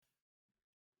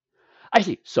I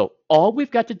see. So all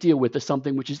we've got to deal with is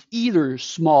something which is either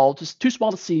small, just too small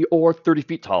to see, or 30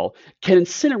 feet tall, can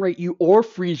incinerate you or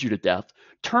freeze you to death,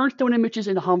 turn stone images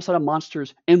into homicidal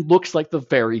monsters, and looks like the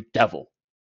very devil.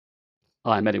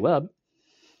 I'm Eddie Webb.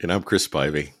 And I'm Chris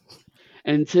Spivey.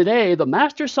 And today, the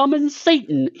Master summons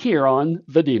Satan here on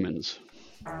The Dæmons.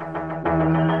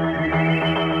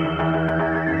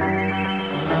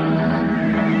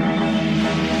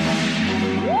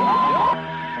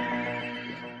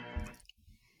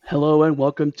 Hello and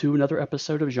welcome to another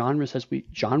episode of Genreless.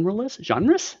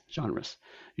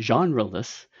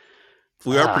 Genreless.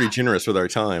 We are pretty generous with our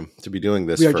time to be doing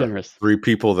this. We are for generous. 3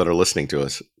 people that are listening to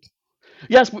us.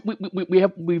 Yes,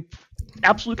 we've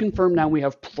absolutely confirmed now we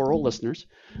have plural listeners,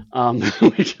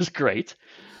 which is great.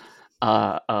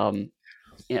 But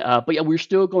yeah, we're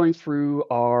still going through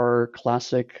our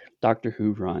classic Doctor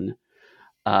Who run.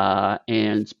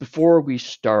 And before we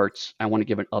start, I want to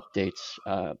give an update.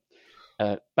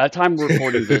 By the time we're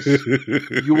recording this,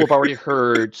 you will have already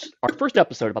heard our first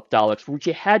episode about the Daleks, which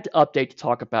you had to update to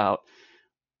talk about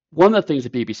one of the things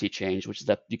that BBC changed, which is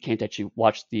that you can't actually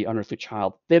watch The Unearthly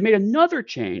Child. They've made another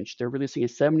change. They're releasing a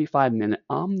 75-minute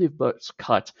omnibus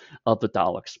cut of the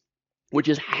Daleks, which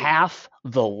is half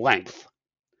the length.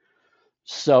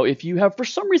 So if you have, for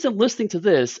some reason, listening to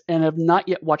this and have not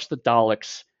yet watched the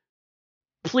Daleks,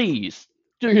 please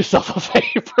do yourself a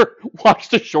favor, watch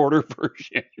the shorter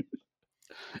version.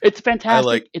 It's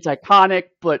fantastic, it's iconic,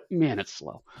 but man, it's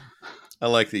slow. I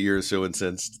like that you're so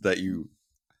incensed that you,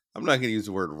 I'm not going to use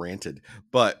the word ranted,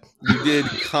 but you did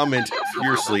comment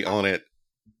fiercely on it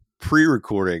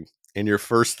pre-recording, and your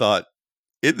first thought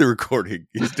in the recording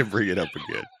is to bring it up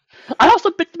again. I also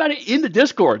bitched about it in the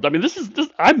Discord. I mean, this is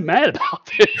just, I'm mad about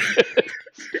this.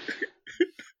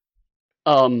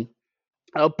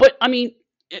 But I mean,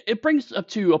 it brings up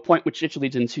to a point which actually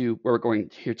leads into where we're going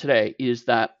here today, is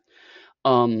that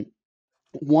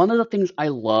one of the things I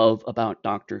love about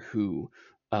Doctor Who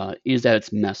is that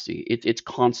it's messy. It's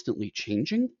constantly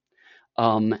changing,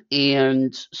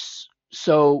 and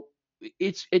so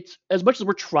it's as much as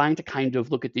we're trying to kind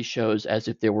of look at these shows as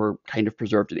if they were kind of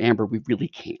preserved in amber, we really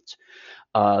can't.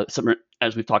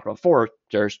 As we've talked about before,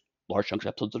 there's large chunks of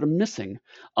episodes that are missing.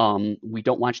 We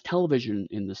don't watch television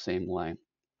in the same way,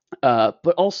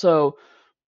 but also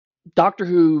Doctor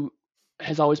Who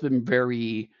has always been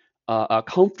very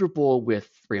comfortable with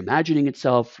reimagining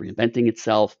itself, reinventing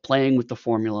itself, playing with the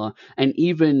formula, and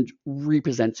even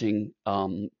representing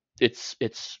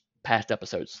its past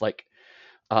episodes. Like,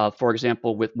 for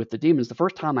example, with the Dæmons, the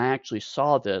first time I actually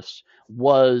saw this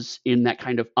was in that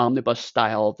kind of omnibus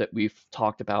style that we've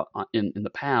talked about in the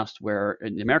past, where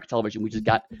in the American television, we just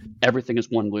got everything as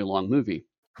one really long movie.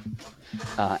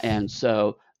 And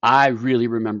so I really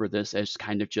remember this as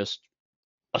kind of just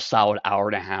a solid hour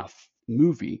and a half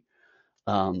movie.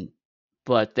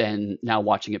 But then now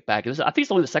watching it back, I think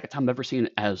it's only the second time I've ever seen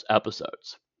it as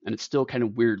episodes, and it still kind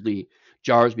of weirdly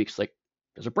jars me. It's like,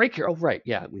 there's a break here. Oh, right.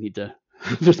 Yeah, we need to,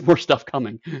 there's more stuff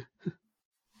coming.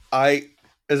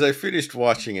 As I finished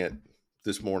watching it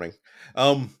this morning,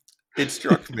 it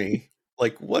struck me,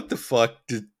 like, what the fuck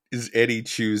is Eddie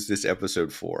choose this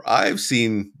episode for? I've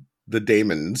seen the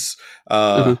Dæmons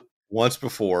once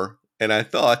before, and I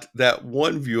thought that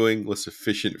one viewing was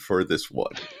sufficient for this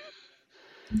one.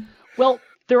 Well,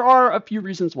 there are a few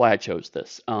reasons why I chose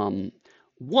this.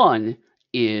 One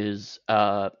is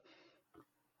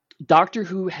Doctor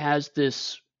Who has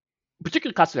this,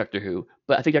 particularly classic Doctor Who,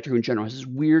 but I think Doctor Who in general has this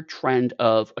weird trend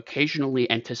of occasionally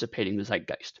anticipating the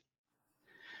zeitgeist.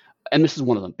 And this is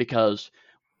one of them, because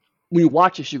when you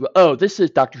watch this, you go, oh, this is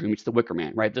Doctor Who meets The Wicker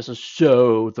Man, right? This is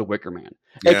so The Wicker Man.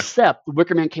 Yeah. Except The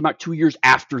Wicker Man came out 2 years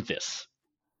after this.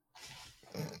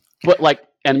 But like,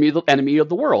 enemy of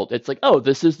the world. It's like, oh,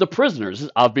 this is The Prisoner. This is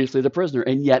obviously The Prisoner.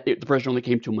 And yet The Prisoner only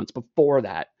came 2 months before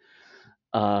that.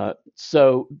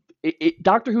 So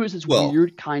Doctor Who is this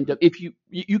weird kind of, if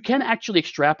you can actually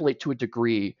extrapolate to a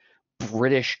degree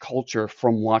British culture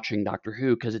from watching Doctor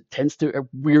Who, because it tends to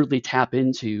weirdly tap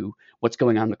into what's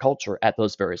going on in the culture at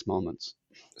those various moments.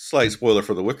 Slight spoiler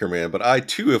for The Wicker Man, but I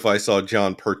too, if I saw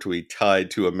John Pertwee tied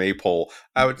to a maypole,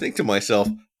 I would think to myself,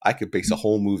 I could base a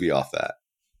whole movie off that.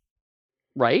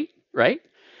 Right.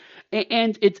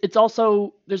 And it's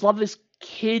also, there's a lot of this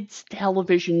kids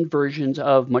television versions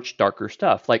of much darker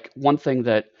stuff. Like, one thing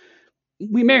that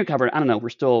we may have covered, I don't know, we're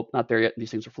still not there yet,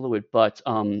 these things are fluid, but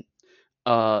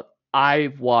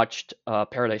I've watched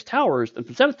Paradise Towers, the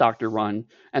 7th Doctor run,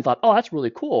 and thought, oh, that's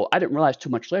really cool. I didn't realize too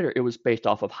much later it was based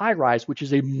off of High Rise, which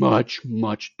is a much,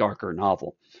 much darker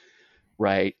novel,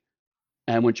 right?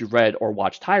 And once you've read or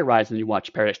watched High Rise and you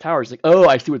watch Paradise Towers, it's like, oh,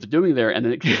 I see what they're doing there. And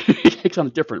then it takes on a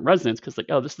different resonance because, like,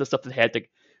 oh, this is the stuff that they had to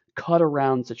cut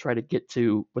around to try to get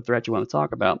to what they actually want to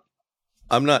talk about.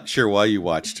 I'm not sure why you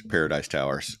watched Paradise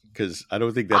Towers because I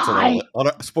don't think that's I on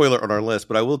our spoiler on our list.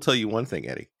 But I will tell you one thing,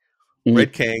 Eddie. Mhm.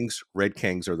 Red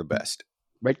Kangs are the best.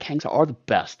 Red Kangs are the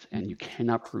best, and you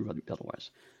cannot prove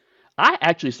otherwise. I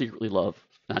actually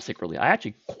not secretly, I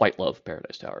actually quite love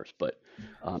Paradise Towers, but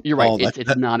you're right. Oh,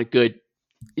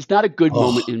 It's not a good oh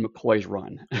moment in McCoy's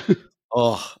run.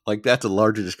 like that's a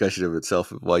larger discussion of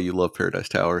itself of why you love Paradise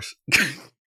Towers.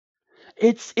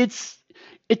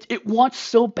 It wants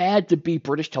so bad to be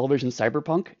British television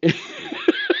cyberpunk.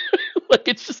 Like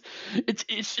it's just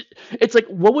it's like,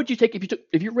 what would you take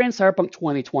if you ran Cyberpunk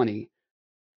 2020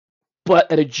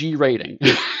 but at a G rating?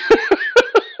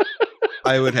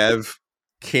 I would have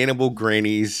cannibal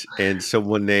grannies and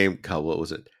someone named God, what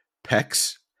was it?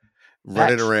 Pex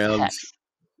running Hex, around. Hex,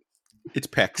 It's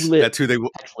who Pex. lives? That's who they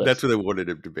Hex that's lives. who they wanted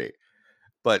him to be.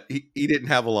 But he didn't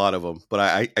have a lot of them.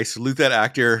 But I salute that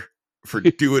actor for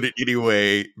doing it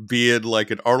anyway, being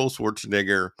like an Arnold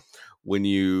Schwarzenegger when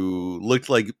you looked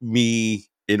like me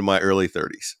in my early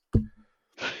 30s.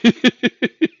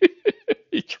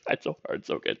 He tried so hard,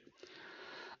 so good.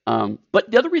 But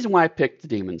the other reason why I picked the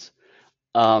Demons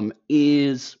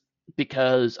is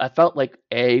because I felt like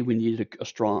we needed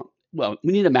we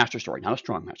needed a master story, not a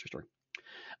strong master story.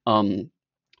 Um,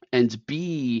 and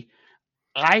B,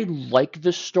 I like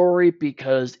this story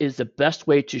because it's the best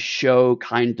way to show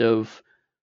kind of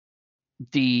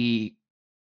the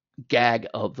gag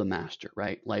of the master,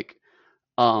 right? Like,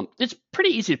 it's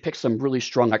pretty easy to pick some really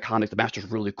strong, iconic. The master's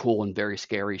really cool and very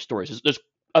scary stories. There's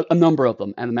a number of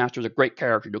them, and the master's a great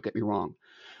character. Don't get me wrong.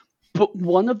 But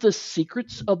one of the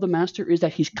secrets of the master is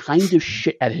that he's kind of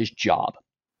shit at his job.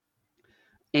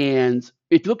 And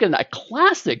if you look at a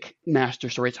classic master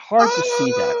story, it's hard to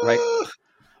see that, right? Ah!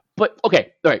 But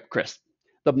okay, all right, Chris.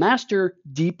 The master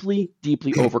deeply,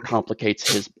 deeply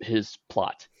overcomplicates his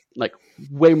plot, like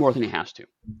way more than he has to.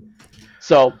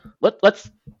 So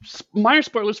let's minor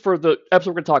spoilers for the episode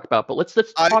we're going to talk about, but let's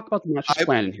I, talk about the master's I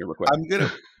plan in here real quick.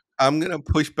 I'm gonna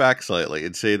push back slightly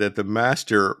and say that the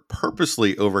master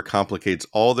purposely overcomplicates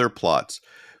all their plots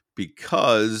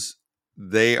because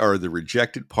they are the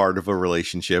rejected part of a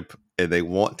relationship and they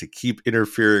want to keep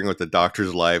interfering with the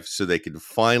doctor's life so they can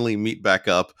finally meet back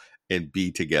up and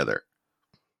be together.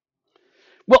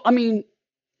 Well, I mean,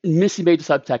 Missy made the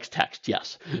subtext text,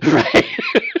 yes, right.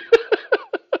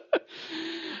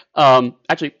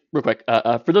 Actually, real quick,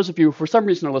 for those of you who for some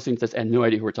reason are listening to this and no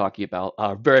idea who we're talking about,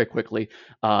 very quickly,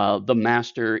 the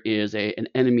Master is an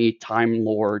enemy Time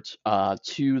Lord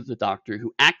to the Doctor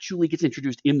who actually gets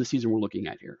introduced in the season we're looking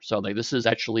at here. So like, this is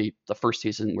actually the first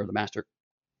season where the Master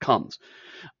comes.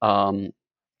 Um,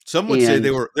 Some would say and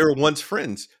they were once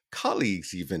friends,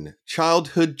 colleagues, even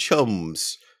childhood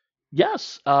chums.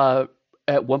 yes,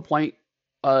 at one point,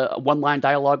 one line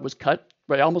dialogue was cut,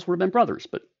 but it almost would have been brothers,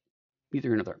 but neither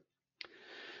here nor there.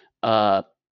 Uh,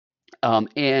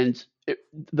 and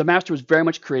the Master was very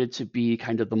much created to be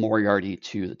kind of the Moriarty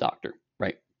to the Doctor,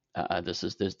 right? This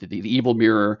is the evil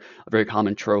mirror, a very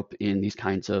common trope in these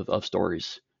kinds of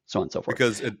stories, so on and so forth.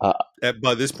 Because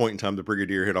by this point in time, the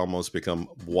Brigadier had almost become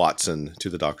Watson to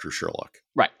the Dr. Sherlock.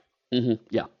 Right.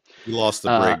 Yeah. He lost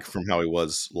the brig from how he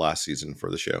was last season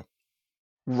for the show.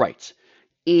 Right.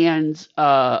 And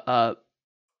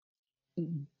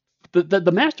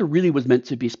the Master really was meant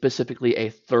to be specifically a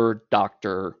third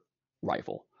Doctor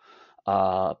rival.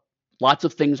 Lots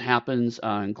of things happens,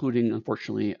 including,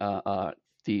 unfortunately,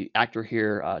 the actor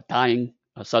here dying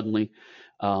suddenly.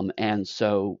 And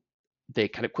so they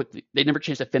kind of quickly, they never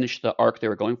changed to finish the arc they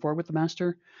were going for with the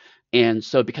Master. And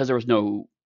so because there was no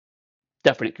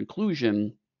definite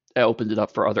conclusion, it opened it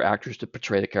up for other actors to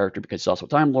portray the character because he's also a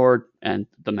Time Lord, and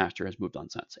the Master has moved on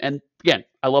since. And again,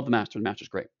 I love the Master. The Master's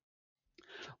great.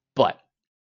 But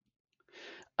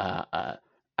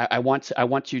I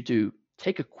want you to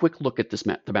take a quick look at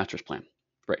the Master's plan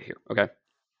right here. Okay,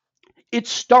 it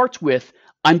starts with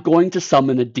I'm going to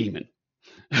summon a demon.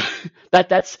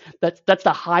 that's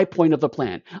the high point of the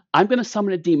plan. I'm going to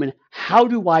summon a demon. How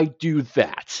do I do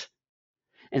that?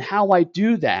 And how I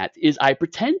do that is I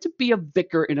pretend to be a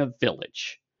vicar in a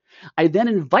village. I then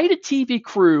invite a TV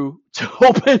crew to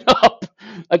open up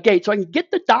a gate so I can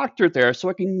get the Doctor there, so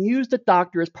I can use the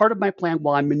Doctor as part of my plan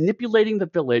while I'm manipulating the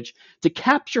village to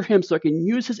capture him so I can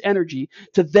use his energy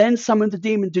to then summon the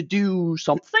demon to do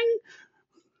something.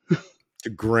 To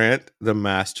grant the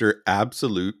Master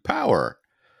absolute power.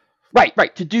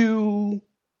 Right, to do...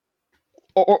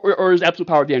 Or is absolute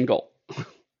power the end goal?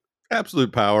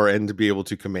 absolute power and to be able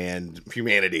to command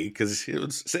humanity, because it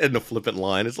was said in a flippant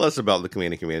line, it's less about the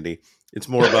commanding humanity. It's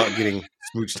more about getting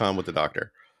smooch time with the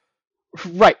doctor.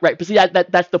 Right. But see,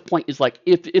 that's the point. Is like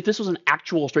if this was an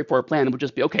actual straightforward plan, it would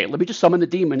just be okay. Let me just summon the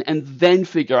demon and then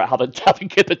figure out how to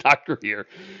get the doctor here.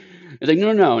 It's like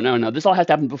no. This all has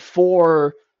to happen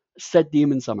before said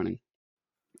demon summoning.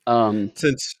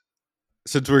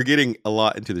 Since we're getting a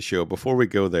lot into the show, before we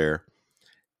go there,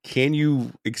 can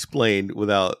you explain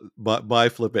without by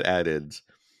flippant add-ins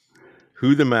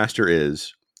who the master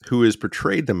is, who has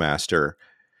portrayed the master,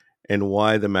 and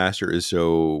why the master is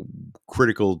so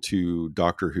critical to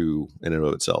Doctor Who in and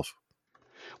of itself?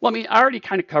 Well, I mean, I already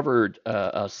kind of covered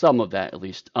some of that at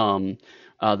least. The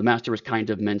master was kind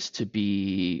of meant to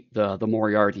be the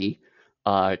Moriarty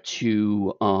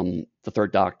to the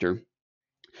Third Doctor.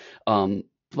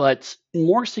 But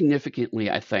more significantly,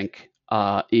 I think,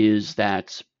 is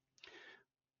that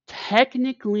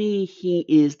technically he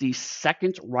is the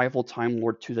second rival Time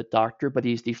Lord to the Doctor, but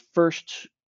he's the first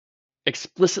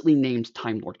explicitly named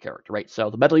Time Lord character, right? So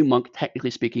the meddling monk, technically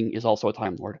speaking, is also a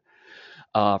Time Lord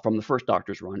from the first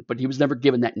Doctor's run, but he was never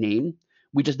given that name.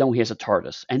 We just know he has a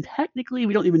TARDIS, and technically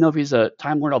we don't even know if he's a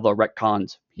Time Lord, although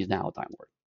retcons he's now a Time Lord.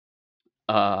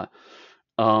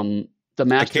 The I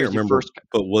Master can't is the remember, first.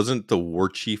 but wasn't the War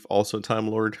Chief also Time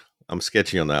Lord? I'm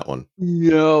sketchy on that one.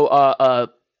 No,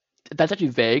 that's actually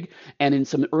vague. And in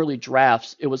some early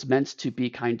drafts, it was meant to be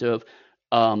kind of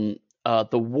the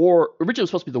war. Originally, it was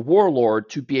supposed to be the Warlord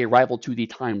to be a rival to the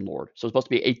Time Lord. So it's supposed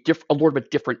to be a lord of a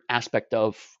different aspect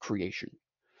of creation.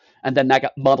 And then that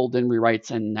got muddled in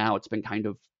rewrites, and now it's been kind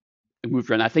of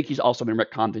moved around. I think he's also been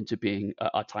retconned into being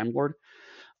a Time Lord,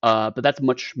 but that's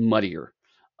much muddier.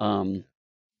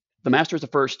 The Master is the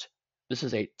first. This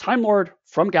is a Time Lord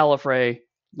from Gallifrey,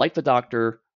 like the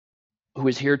Doctor, who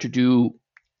is here to do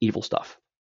evil stuff.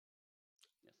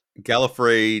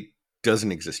 Gallifrey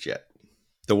doesn't exist yet.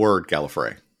 The word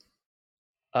Gallifrey.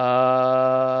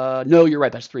 No, you're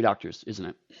right. That's three Doctors, isn't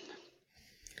it?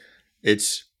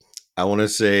 It's. I want to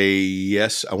say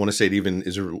yes. I want to say it even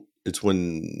is. It's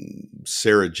when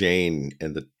Sarah Jane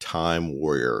and the Time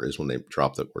Warrior is when they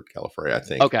drop the word Gallifrey, I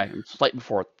think. Okay, slightly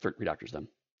before three Doctors then.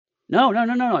 No.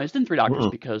 It's in three Doctors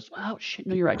Mm-mm. because shit.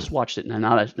 No, you're right. I just watched it, and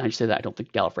now you say that, I don't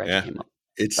think Gallifrey actually Yeah, came up.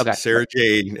 it's Okay, Sarah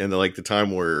Jane and the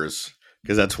Time Warriors,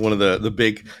 because that's one of the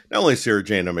big. Not only Sarah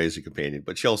Jane, amazing companion,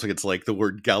 but she also gets like the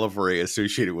word Gallifrey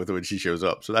associated with it when she shows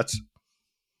up. So that's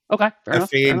okay, fair a enough.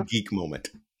 Fair fan enough. geek moment.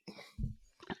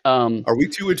 Um, Are we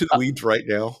too into the uh, weeds right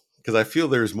now? Because I feel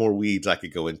there's more weeds I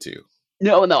could go into.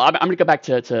 no. I'm going to go back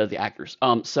to the actors.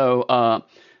 We're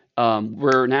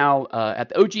now at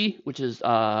the OG, which is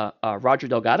Roger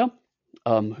Delgado,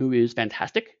 who is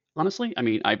fantastic. Honestly, I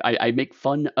mean, I make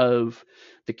fun of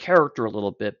the character a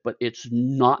little bit, but it's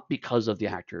not because of the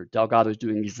actor. Delgado is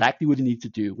doing exactly what he needs to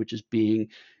do, which is being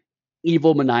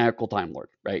evil, maniacal Time Lord,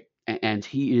 right? And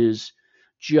he is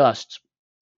just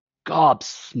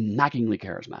gobsmackingly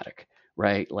charismatic,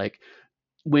 right? Like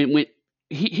when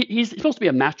he's supposed to be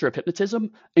a master of hypnotism,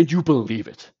 and you believe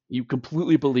it. You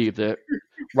completely believe that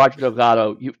Roger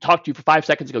Delgado. You talked to you for 5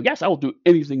 seconds ago. Yes, I will do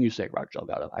anything you say, Roger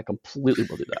Delgado. I completely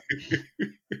believe that.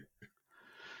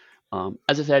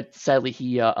 As I said, sadly,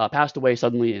 he passed away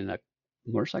suddenly in a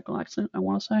motorcycle accident. I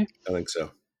want to say. I think so.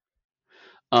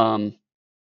 Um,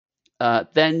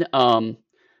 then now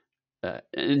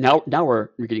we're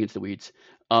getting into the weeds.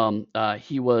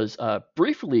 He was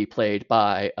briefly played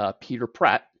by Peter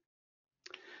Pratt,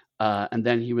 and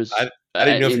then he was I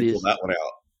didn't know if in you pulled his that one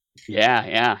out.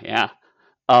 yeah.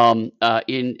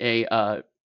 In a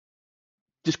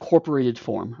discorporated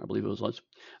form, I believe it was,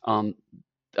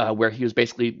 where he was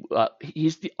basically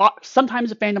he's the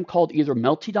sometimes a fandom called either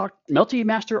Melty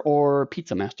Master or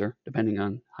Pizza Master, depending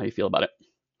on how you feel about it.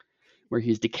 Where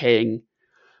he's decaying.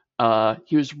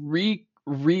 He was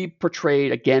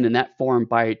re-portrayed again in that form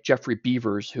by Jeffrey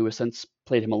Beavers, who has since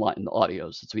played him a lot in the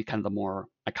audios. So he's kind of the more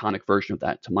iconic version of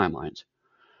that, to my mind.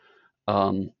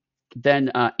 Then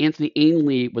Anthony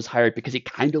Ainley was hired because he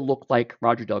kind of looked like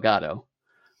Roger Delgado.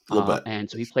 A little bit. And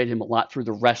so he played him a lot through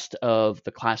the rest of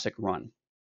the classic run.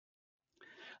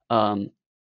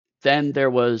 Then there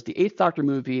was the Eighth Doctor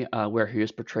movie where he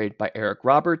was portrayed by Eric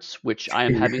Roberts, which I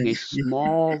am having a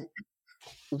small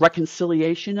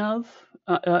reconciliation of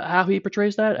how he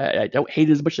portrays that. I don't hate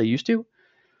it as much as I used to,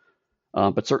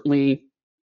 but certainly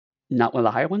not one of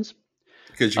the higher ones.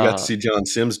 Because you got to see John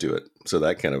Sims do it. So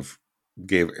that kind of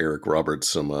gave Eric Roberts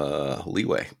some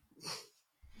leeway.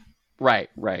 Right.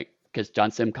 Because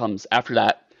John Sim comes after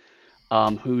that,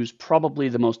 who's probably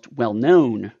the most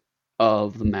well-known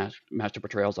of the master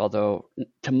portrayals, although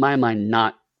to my mind,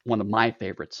 not one of my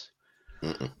favorites.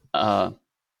 Mm-mm.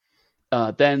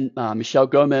 Then Michelle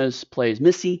Gomez plays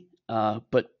Missy,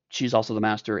 but she's also the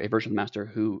master, a version of the master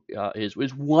who is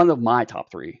one of my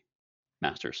top 3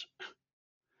 masters.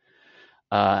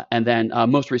 And then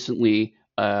most recently,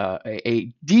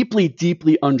 a deeply,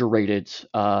 deeply underrated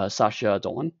Sasha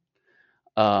Dolan,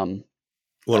 One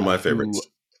of my who, favorites.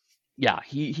 yeah,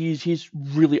 he's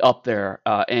really up there,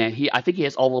 and I think he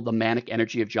has all of the manic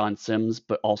energy of John Sims,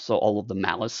 but also all of the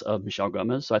malice of Michelle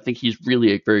Gomez. So I think he's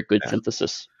really a very good Yeah.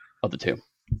 synthesis of the two.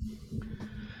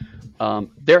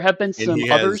 There have been And some he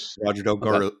has others. Roger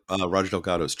Okay,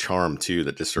 Delgado's charm too,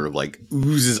 that just sort of like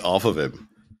oozes off of him.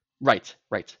 right,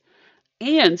 right.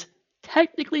 And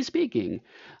technically speaking,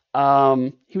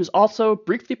 he was also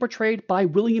briefly portrayed by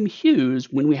William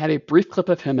Hughes when we had a brief clip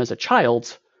of him as a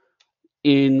child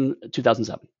in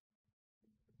 2007.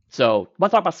 So,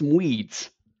 let's talk about some weeds.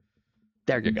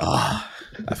 There you go. Ah,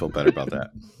 I feel better about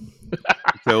that.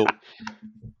 So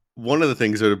one of the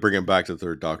things that would bring him back to the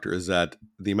Third Doctor is that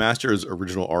the Master's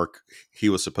original arc, he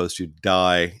was supposed to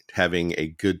die having a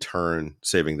good turn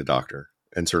saving the Doctor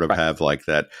and sort of Right. have like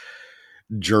that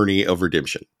journey of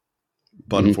redemption.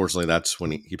 But Mhm. unfortunately, that's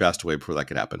when he passed away before that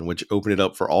could happen, which opened it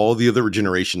up for all the other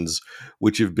regenerations,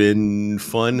 which have been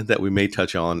fun that we may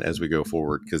touch on as we go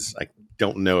forward, because I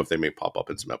don't know if they may pop up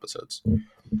in some episodes.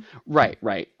 Right,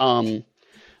 right.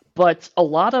 But a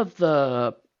lot of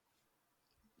the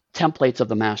templates of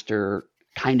the Master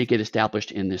kind of get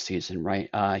established in this season, right?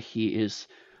 He is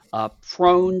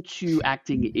prone to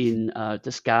acting in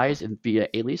disguise and via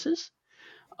aliases.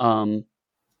 Um,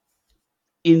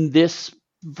 in this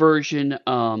version,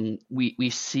 we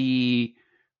see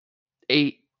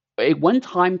a a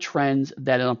one-time trend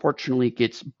that unfortunately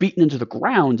gets beaten into the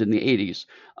ground in the 80s,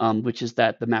 which is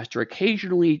that the Master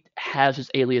occasionally has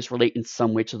his alias relate in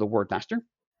some way to the word Master.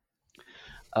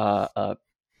 Uh, uh,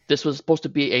 this was supposed to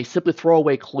be a simply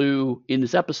throwaway clue in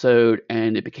this episode,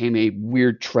 and it became a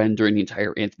weird trend during the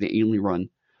entire Anthony Ainley run.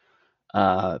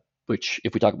 Which,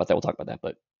 if we talk about that, we'll talk about that.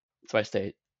 But so I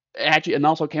say, actually, and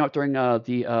also came up during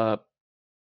the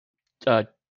uh,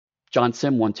 John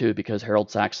Sim one too, because Harold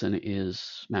Saxon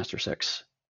is Master Six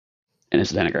in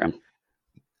his anagram.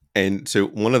 And so,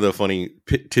 one of the funny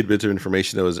tidbits of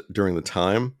information that was during the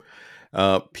time,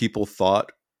 people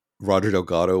thought Roger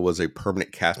Delgado was a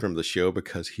permanent cast member of the show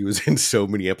because he was in so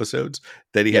many episodes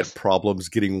that he had Yes, problems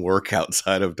getting work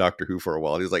outside of Doctor Who for a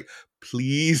while. He was like,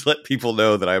 please let people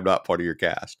know that I'm not part of your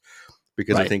cast.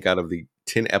 Because I right. think out of the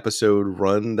 10 episode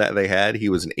run that they had, he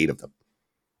was in 8 of them.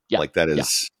 Yeah, Like, that yeah.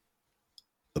 is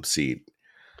obscene.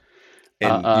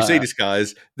 Uh, And you say uh,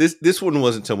 disguise. This one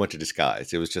wasn't so much a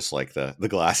disguise. It was just like the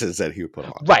glasses that he would put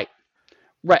on. right,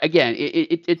 right. Again,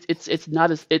 it's not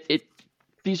as it.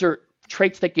 These are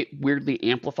traits that get weirdly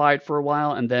amplified for a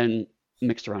while and then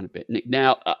mixed around a bit.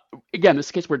 Now, again,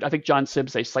 this case where I think John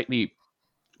Sims a slightly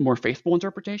more faithful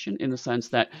interpretation in the sense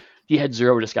that he had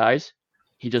zero disguise.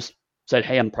 He just said,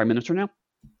 "Hey, I'm Prime Minister now,"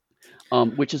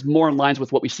 which is more in lines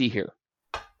with what we see here.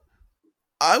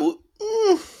 I would.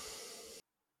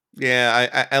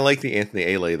 Yeah, I like the Anthony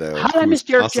Ailey though, How did I who was miss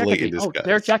Derek constantly in Jacobi? Oh,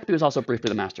 Derek disguise Jacobi was also briefly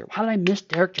the Master. How did I miss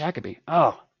Derek Jacobi?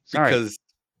 Oh, sorry. because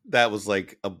that was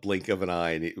like a blink of an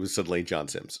eye, and it was suddenly John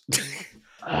Sims.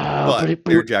 But But it,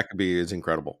 but Derek Jacobi is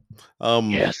incredible.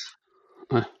 yes.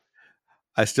 Uh,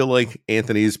 I still like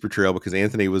Anthony's portrayal because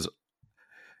Anthony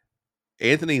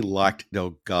lacked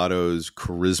Delgado's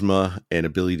charisma and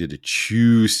ability to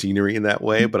choose scenery in that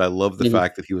way, but I love the mhm.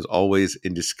 fact that he was always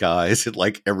in disguise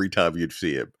like every time you'd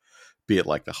see him, be it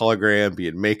like the hologram, be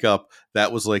it makeup.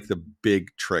 That was like the big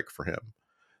trick for him.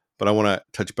 But I want to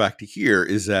touch back to here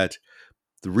is that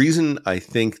the reason I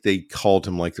think they called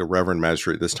him like the Reverend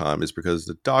Magistrate this time is because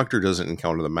the Doctor doesn't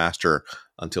encounter the Master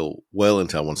until I want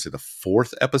to say the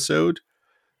 4th episode.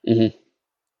 Mhm.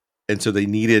 And so they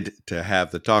needed to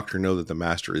have the Doctor know that the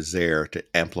Master is there to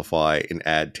amplify and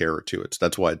add terror to it. So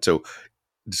that's why it's so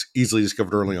easily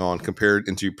discovered early on compared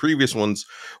into previous ones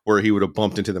where he would have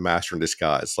bumped into the Master in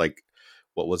disguise. Like,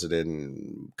 what was it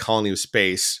in Colony of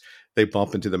Space? They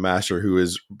bump into the Master who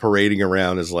is parading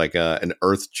around as like an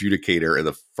Earth judicator in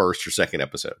the 1st or 2nd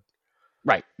episode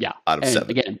Right. Yeah. out of And 7.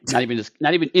 again, not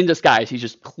even in disguise. He's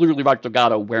just clearly Roger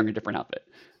Delgado wearing a different outfit.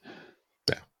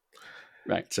 Yeah.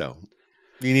 Right. So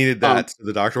you needed Um, that. So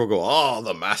the Doctor will go, oh,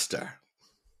 the Master.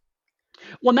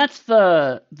 well, that's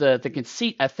the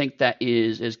conceit I think that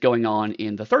is going on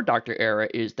in the Third Doctor era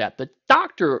is that the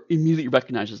Doctor immediately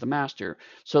recognizes the Master,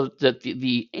 so that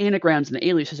the anagrams and the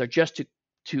aliases are just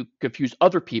to confuse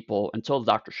other people until the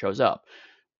Doctor shows up.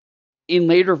 In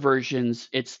later versions,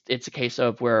 it's a case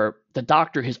of where the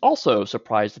Doctor is also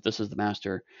surprised that this is the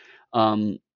Master,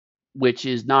 um, which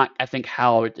is not, I think,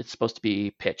 how it's supposed to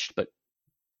be pitched. But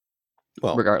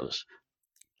Well, regardless,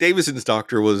 Davison's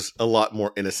doctor was a lot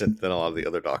more innocent than a lot of the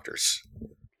other doctors.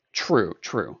 true,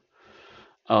 true.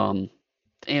 Um,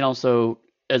 and also,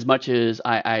 as much as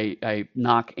I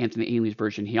knock Anthony Ainley's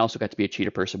version, he also got to be a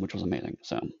cheetah person, which was amazing.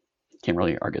 So can't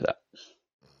really argue that.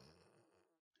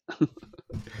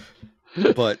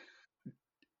 But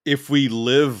if we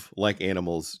live like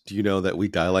animals, do you know that we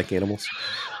die like animals?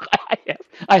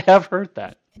 I have heard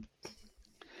that.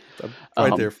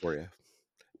 Right there for you.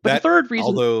 But the third reason,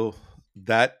 although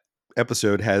that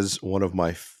episode has one of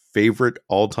my favorite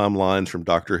all-time lines from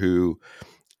Doctor Who,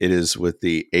 it is with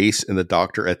the Ace and the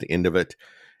Doctor at the end of it,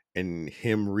 and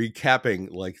him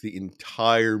recapping like the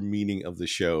entire meaning of the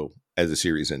show as the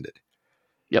series ended.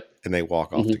 Yep. And they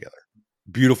walk off together.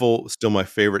 Beautiful. Still my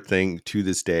favorite thing to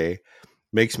this day.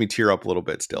 Makes me tear up a little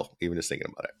bit still, even just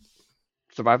thinking about it.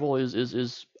 Survival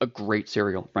is a great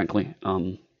serial, frankly.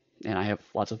 And I have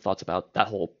lots of thoughts about that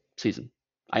whole season.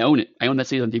 I own it. I own that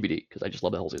season on DVD because I just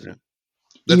love the whole season. Yeah.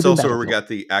 That's even also where we got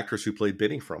the actress who played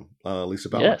Benny from, Lisa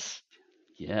Bauer. Yes.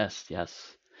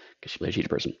 Because she played a cheetah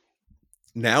person.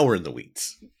 Now we're in the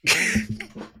weeds.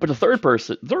 But the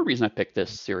third reason I picked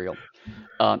this serial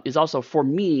is also, for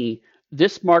me,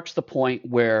 this marks the point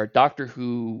where Doctor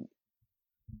Who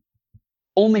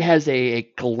only has a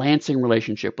glancing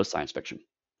relationship with science fiction,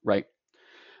 right?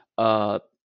 I'll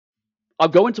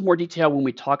go into more detail when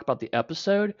we talk about the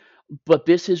episode, but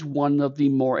this is one of the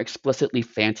more explicitly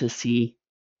fantasy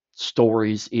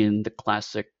stories in the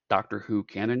classic Doctor Who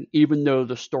canon, even though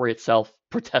the story itself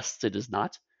protests it is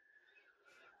not.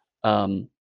 And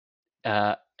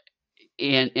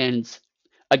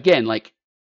again, like,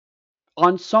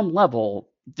 on some level,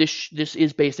 this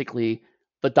is basically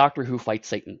the Doctor Who fights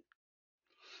Satan,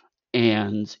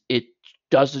 and it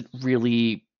doesn't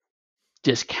really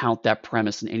discount that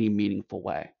premise in any meaningful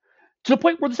way, to the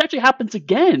point where this actually happens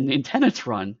again in Tennant's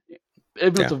run.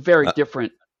 It's a very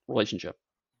different relationship.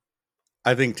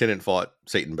 I think Tennant fought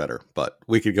Satan better, but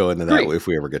we could go into that if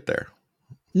we ever get there.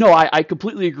 No, I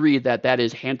completely agree that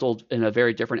is handled in a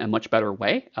very different and much better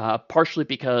way, partially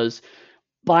because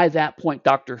by that point,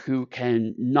 Doctor Who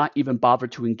can not even bother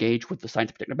to engage with the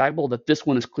scientific technobabble that this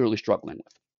one is clearly struggling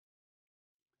with.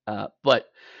 But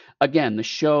again, the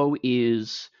show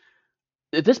is,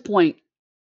 at this point,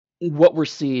 what we're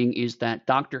seeing is that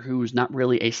Doctor Who is not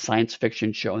really a science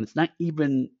fiction show, and it's not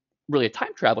even really a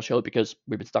time travel show because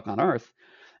we've been stuck on Earth.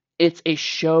 It's a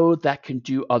show that can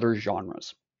do other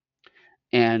genres.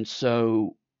 And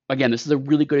so, again, this is a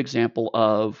really good example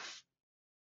of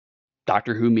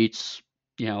Doctor Who meets,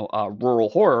 rural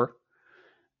horror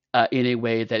in a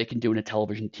way that it can do in a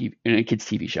kids'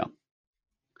 TV show.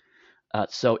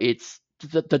 So it's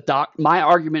my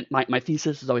argument, my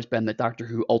thesis has always been that Doctor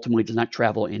Who ultimately does not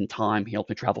travel in time; he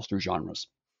ultimately travels through genres.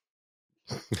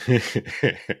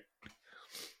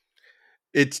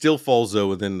 It still falls, though,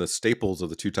 within the staples of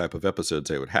the two type of episodes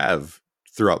they would have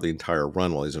throughout the entire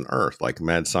run while he's on Earth, like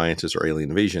Mad Scientist or Alien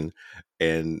Invasion,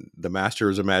 and the Master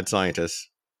is a mad scientist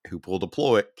who pulled a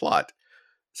plot.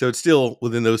 So it's still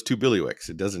within those two billywicks.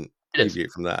 It doesn't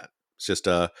deviate from that. It's just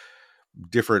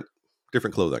different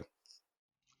clothing.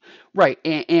 Right.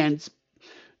 And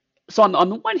so on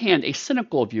the one hand, a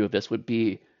cynical view of this would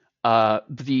be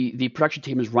the production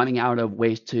team is running out of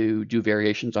ways to do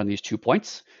variations on these 2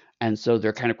 points. And so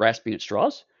they're kind of grasping at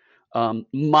straws.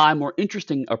 My more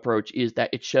interesting approach is that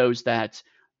it shows that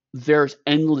there's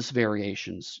endless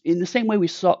variations in the same way we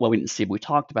didn't see, but we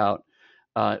talked about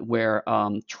where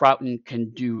Troughton can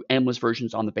do endless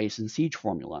versions on the base and siege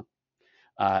formula.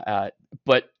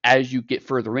 But as you get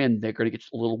further in, they're going to get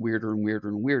a little weirder and weirder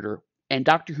and weirder. And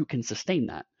Doctor Who can sustain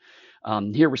that.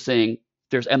 Here we're saying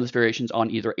there's endless variations on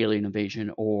either Alien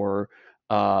Invasion or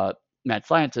Mad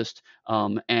Scientist,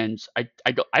 and I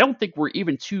don't think we're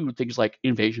even to things like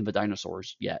Invasion of the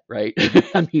Dinosaurs yet, right?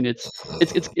 I mean,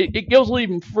 it goes a little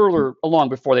even further along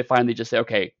before they finally just say,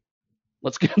 okay,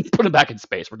 let's put it back in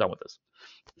space. We're done with this.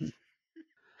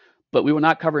 But we will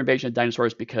not cover Invasion of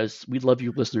Dinosaurs because we love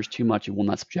you listeners too much and will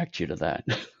not subject you to that.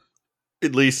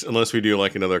 At least unless we do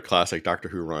like another classic Doctor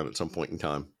Who run at some point in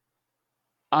time.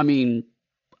 I mean,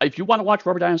 if you want to watch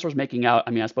rubber dinosaurs making out, I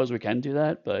mean, I suppose we can do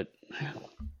that, but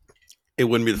it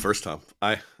wouldn't be the first time.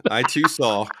 I too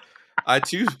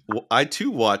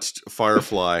watched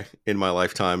Firefly in my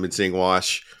lifetime and seeing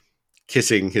Wash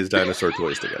kissing his dinosaur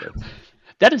toys together.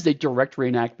 That is a direct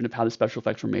reenactment of how the special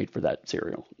effects were made for that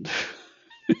serial.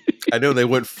 I know they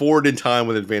went forward in time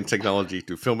with advanced technology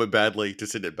to film it badly to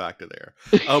send it back to there.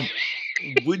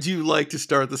 Would you like to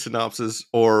start the synopsis,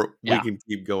 or we can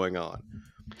keep going on?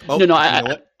 No,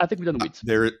 I think we've done the weeds.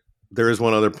 There is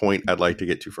one other point I'd like to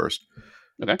get to first.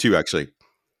 Okay. Two, actually.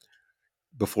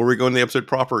 Before we go into the episode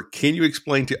proper, can you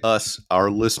explain to us, our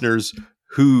listeners,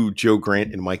 who Joe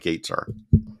Grant and Mike Yates are?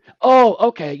 Oh,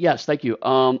 okay. Yes, thank you.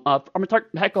 I'm going to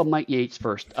tackle Mike Yates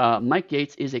first. Mike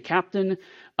Yates is a captain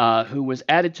who was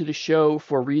added to the show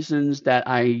for reasons that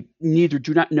I neither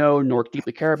do not know nor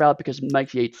deeply care about, because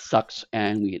Mike Yates sucks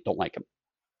and we don't like him.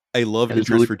 A love That is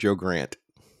interest really for Joe Grant.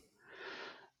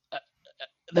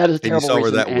 that is a And you terrible saw where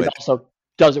reason, that and went. also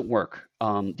doesn't work.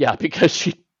 Yeah, because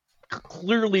she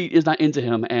clearly is not into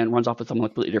him and runs off with someone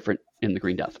completely different in the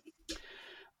Green Death.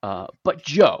 But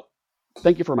Joe,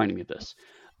 thank you for reminding me of this.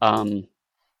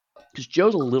 Because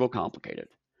Joe's a little complicated.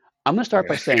 I'm going to start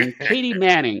by saying Katie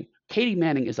Manning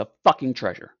is a fucking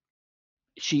treasure.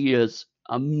 She is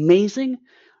amazing,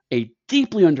 a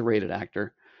deeply underrated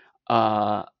actor,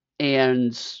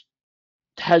 and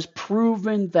has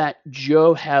proven that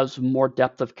Joe has more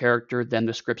depth of character than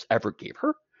the scripts ever gave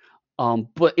her.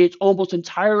 But it's almost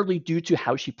entirely due to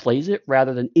how she plays it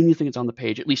rather than anything that's on the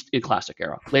page, at least in classic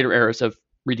era. Later eras have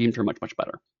redeemed her much, much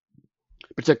better,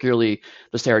 particularly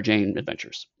the Sarah Jane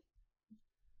adventures.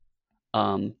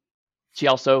 She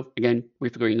also, again,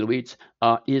 briefly going into the weeds,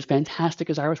 is fantastic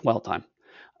as Iris Wildthyme.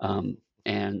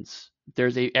 And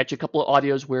there's actually a couple of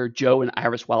audios where Joe and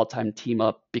Iris Wildthyme team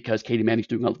up because Katie Manning's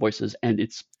doing all the voices, and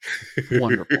it's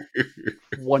wonderful.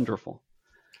 Wonderful.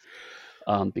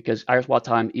 Because Iris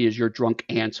Wildthyme is your drunk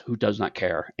aunt who does not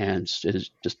care, and it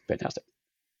is just fantastic.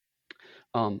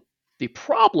 The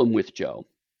problem with Joe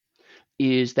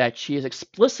is that she is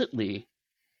explicitly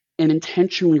and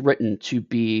intentionally written to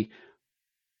be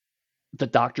the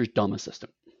Doctor's dumb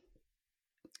assistant.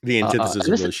 The antithesis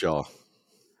of Liz Shaw.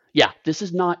 Yeah, this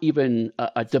is not even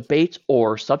a debate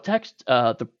or subtext.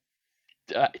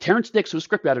 Terrence Dix, who's a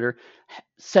script editor,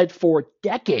 said for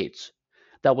decades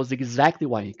that was exactly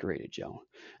why he created Joe,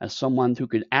 as someone who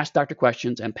could ask Doctor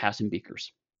questions and pass him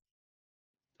beakers.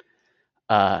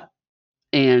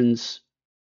 And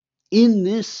in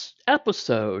this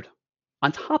episode,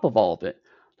 on top of all of it,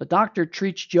 the Doctor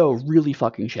treats Joe really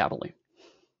fucking shabbily,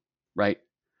 right?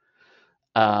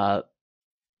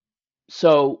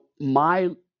 So my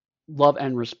love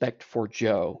and respect for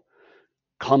Joe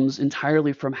comes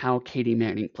entirely from how Katie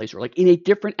Manning plays her. Like, in a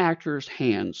different actor's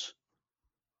hands,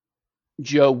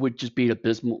 Joe would just be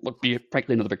abysmal, be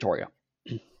frankly another Victoria,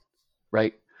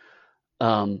 right?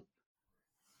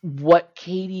 What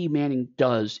Katie Manning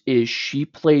does is she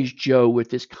plays Joe with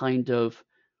this kind of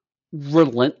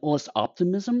relentless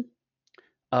optimism.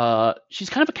 She's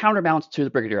kind of a counterbalance to the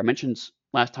Brigadier. I mentioned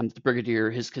last time that the Brigadier,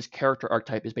 his character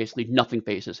archetype is basically nothing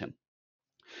phases him.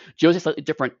 Joe's a slightly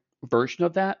different version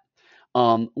of that,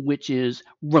 which is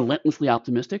relentlessly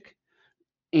optimistic.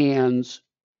 And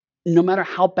no matter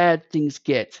how bad things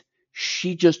get,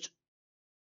 she just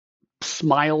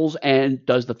smiles and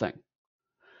does the thing.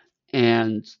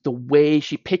 And the way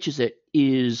she pitches it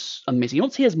is amazing. You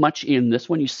don't see as much in this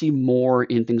one. You see more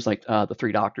in things like The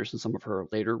Three Doctors and some of her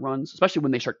later runs, especially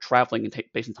when they start traveling and take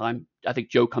space and time. I think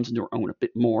Joe comes into her own a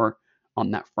bit more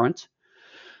on that front.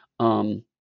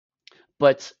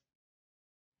 But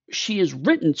she is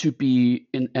written to be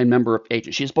a member of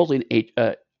agent. She is supposedly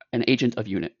an agent of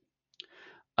unit.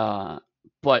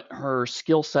 But her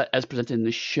skill set as presented in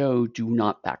the show do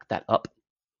not back that up,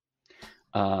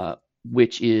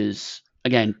 which is,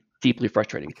 again, deeply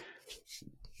frustrating.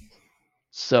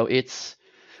 So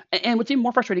and what's even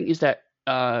more frustrating is that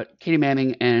Katie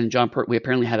Manning and John Pertwee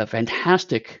apparently had a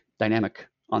fantastic dynamic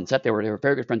on set. They were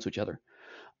very good friends with each other.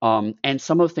 And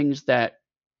some of the things that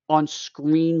on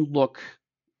screen look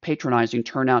patronizing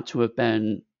turn out to have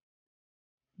been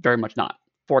very much not.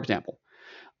 For example,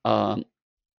 the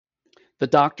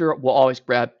Doctor will always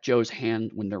grab Joe's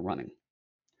hand when they're running.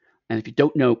 And if you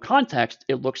don't know context,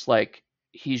 it looks like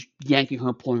he's yanking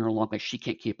her, pulling her along like she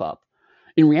can't keep up.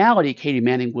 In reality, Katie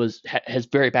Manning has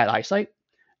very bad eyesight,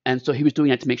 and so he was doing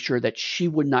that to make sure that she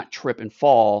would not trip and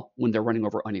fall when they're running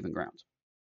over uneven ground.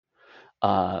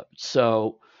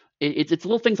 So it's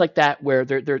little things like that where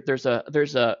there's a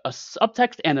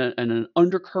subtext and an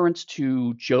undercurrent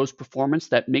to Joe's performance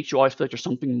that makes you always feel like there's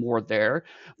something more there.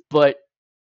 But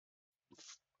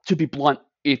to be blunt,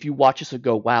 if you watch this and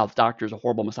go, wow, the Doctor is a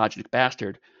horrible misogynistic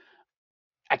bastard,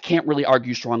 I can't really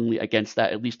argue strongly against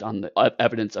that, at least on the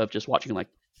evidence of just watching like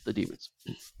the Demons.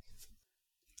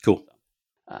 Cool.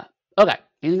 Okay.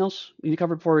 Anything else you need to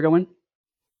cover before we go in?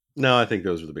 No, I think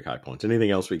those are the big high points.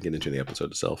 Anything else we can get into in the episode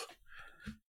itself?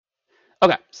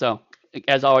 Okay. So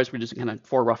as always, we're just kind of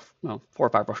 4 or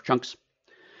 5 rough chunks.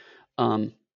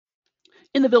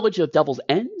 In the village of Devil's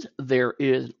End, there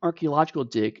is an archaeological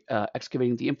dig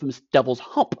excavating the infamous Devil's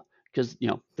Hump, because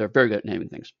they're very good at naming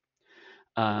things.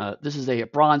 This is a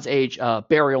Bronze Age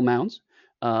burial mound.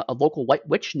 A local white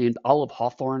witch named Olive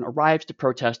Hawthorne arrives to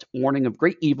protest, warning of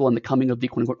great evil and the coming of the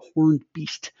quote-unquote horned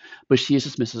beast, but she is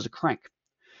dismissed as a crank.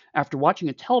 After watching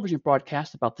a television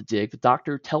broadcast about the dig, the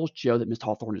doctor tells Joe that Miss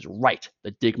Hawthorne is right.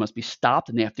 The dig must be stopped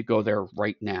and they have to go there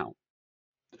right now.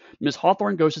 Miss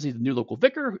Hawthorne goes to see the new local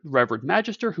vicar, Reverend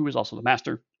Magister, who is also the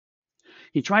master.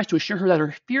 He tries to assure her that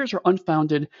her fears are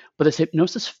unfounded, but his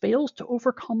hypnosis fails to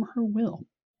overcome her will.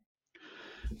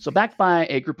 So, backed by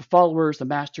a group of followers, the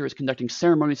master is conducting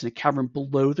ceremonies in a cavern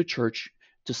below the church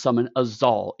to summon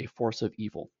Azal, a force of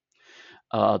evil.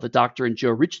 The doctor and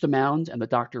Joe reach the mound, and the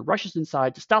doctor rushes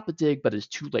inside to stop the dig, but it is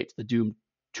too late. The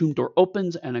tomb door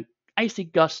opens, and an icy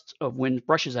gust of wind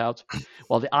brushes out,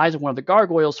 while the eyes of one of the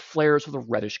gargoyles flares with a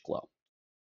reddish glow.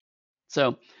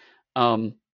 So,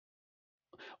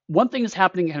 one thing that's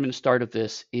happening at the start of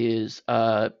this is,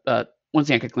 one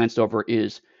thing I glanced over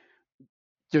is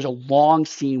there's a long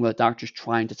scene where the doctor's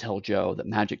trying to tell Joe that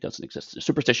magic doesn't exist. It's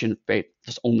superstition, faith,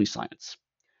 there's only science.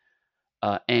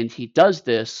 And he does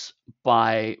this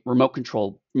by remote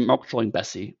controlling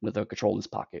Bessie with a control in his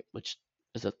pocket, which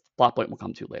is a plot point we'll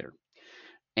come to later.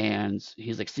 And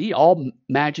he's like, see, all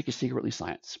magic is secretly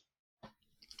science.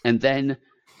 And then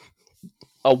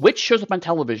a witch shows up on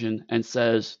television and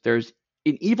says, there's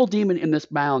an evil demon in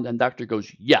this mound. And the doctor goes,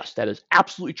 yes, that is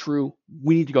absolutely true.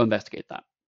 We need to go investigate that.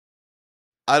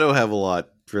 I don't have a lot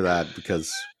for that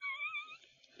because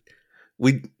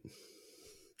we.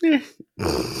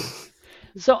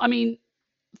 So, I mean,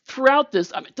 throughout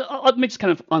this, let me just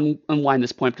kind of unwind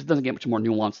this point because it doesn't get much more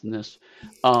nuance than this.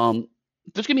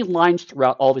 There's going to be lines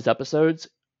throughout all these episodes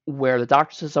where the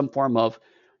doctor says some form of,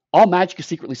 all magic is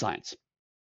secretly science.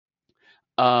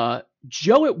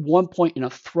 Joe, at one point in a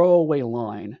throwaway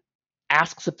line,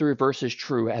 asks if the reverse is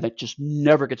true, and it just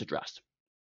never gets addressed.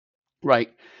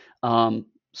 Right?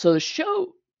 So the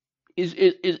show is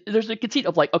there's a conceit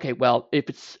of like, okay, well, if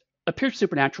it appears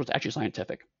supernatural, it's actually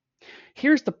scientific.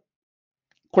 Here's the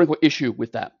quote-unquote issue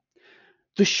with that.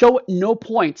 The show at no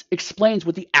point explains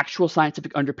what the actual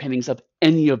scientific underpinnings of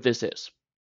any of this is.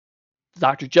 The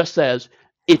doctor just says,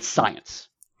 it's science.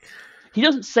 He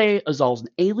doesn't say Azal's an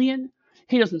alien.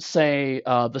 He doesn't say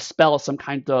the spell is some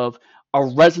kind of a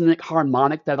resonant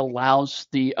harmonic that allows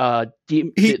the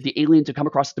alien to come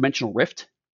across a dimensional rift.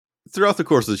 Throughout the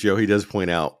course of the show, he does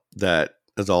point out that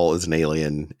Azal is an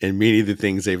alien, and many of the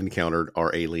things they've encountered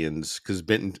are aliens, because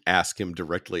Benton asked him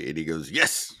directly, and he goes,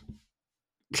 yes!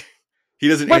 He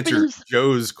doesn't answer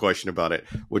Joe's question about it,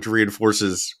 which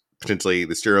reinforces potentially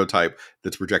the stereotype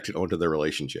that's projected onto their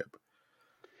relationship.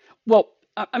 Well,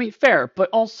 I mean, fair, but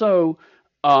also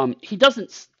he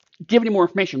doesn't give any more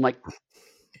information. Like,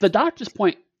 the doctor's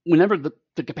point, whenever the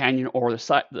companion or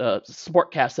the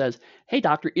support cast says, hey,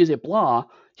 doctor, is it blah?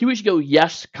 He would go,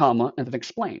 yes, comma, and then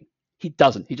explain. He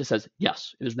doesn't. He just says,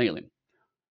 yes, it is an alien.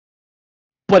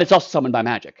 But it's also summoned by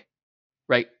magic,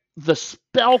 right? The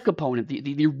spell component,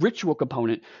 the ritual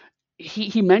component,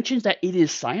 he mentions that it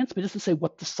is science, but he doesn't say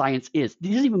what the science is.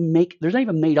 There's not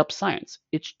even made up science.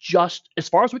 It's just, as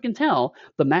far as we can tell,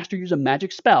 the master used a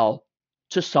magic spell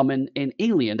to summon an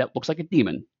alien that looks like a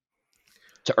demon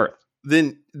to Earth.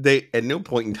 Then they, at no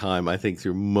point in time, I think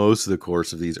through most of the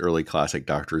course of these early classic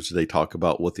doctors, they talk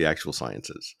about what the actual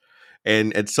science is.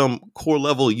 And at some core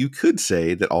level, you could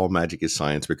say that all magic is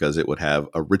science because it would have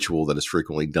a ritual that is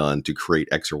frequently done to create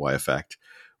X or Y effect,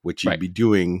 which you'd be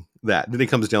doing that. Then it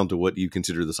comes down to what you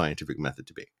consider the scientific method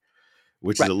to be,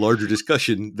 which is a larger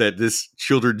discussion that this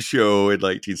children's show in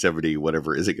 1970,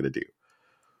 whatever, isn't going to do.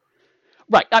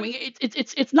 Right. I mean,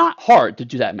 it's not hard to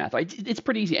do that math. Right? It's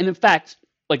pretty easy. And in fact,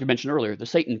 like I mentioned earlier, the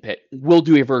Satan Pit will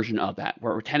do a version of that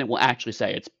where a tenant will actually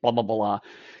say it's blah, blah, blah, blah.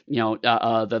 You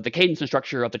know, the cadence and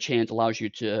structure of the chant allows you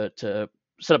to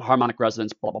set up harmonic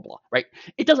resonance, blah, blah, blah, right?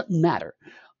 It doesn't matter.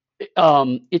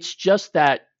 It's just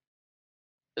that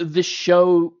this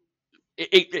show,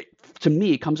 to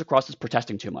me, comes across as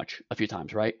protesting too much a few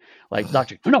times, right? Like,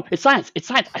 doctor, no, it's science. It's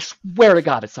science. I swear to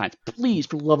God, it's science. Please,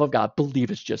 for the love of God,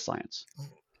 believe it's just science.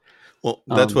 Well,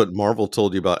 that's what Marvel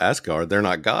told you about Asgard. They're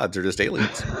not gods. They're just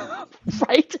aliens.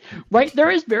 Right. There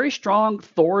is very strong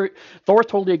Thor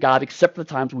totally a god, except for the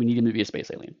times we need him to be a space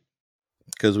alien.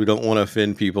 Because we don't want to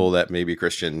offend people that may be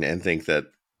Christian and think that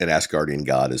an Asgardian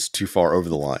god is too far over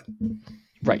the line.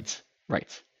 Right.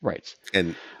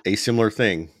 And a similar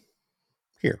thing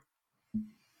here.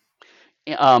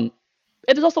 It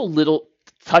is also little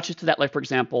touches to that. Like, for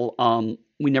example,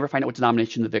 we never find out what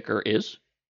denomination the vicar is.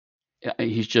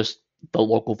 He's just the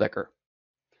local vicar.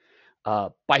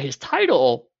 By his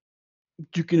title,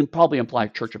 you can probably imply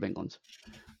Church of England,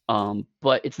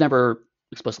 but it's never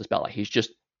explicitly spelled out. He's just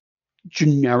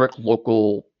generic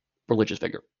local religious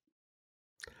figure.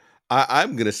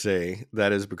 I'm going to say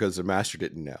that is because the master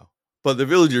didn't know. But the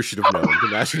villager should have known. The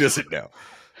master doesn't know.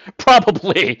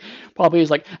 Probably is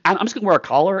like, I'm just going to wear a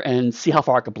collar and see how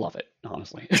far I can bluff it,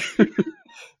 honestly.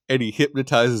 And he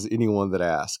hypnotizes anyone that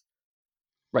asks.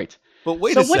 Right. But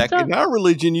wait a sec. In our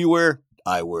religion,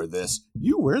 I wear this.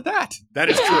 You wear that. That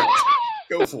is correct.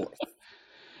 Go for it.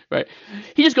 Right.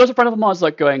 He just goes in front of them all,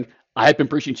 like going, I've been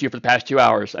preaching to you for the past 2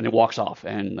 hours, and he walks off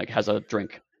and like has a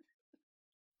drink.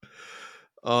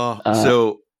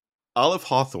 So Olive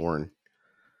Hawthorne,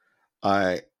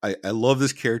 I love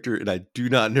this character, and I do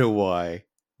not know why,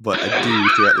 but I do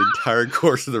throughout the entire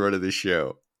course of the run of this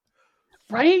show.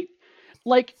 Right?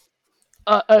 Like,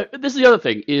 this is the other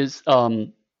thing is,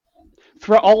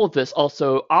 throughout all of this,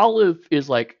 also, Olive is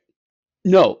like,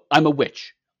 no, I'm a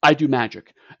witch. I do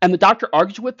magic. And the doctor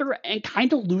argues with her and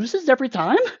kind of loses every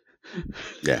time.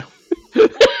 Yeah.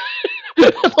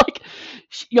 Like,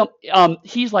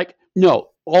 he's like, no,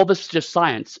 all this is just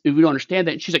science. We don't understand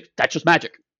that. And she's like, that's just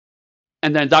magic.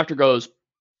 And then the doctor goes,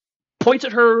 points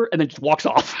at her, and then just walks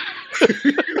off.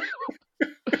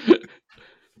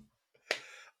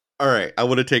 All right. I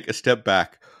want to take a step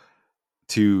back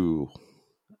to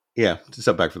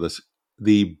step back for this.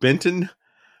 The Benton,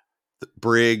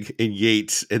 Brig, and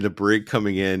Yates, and the Brig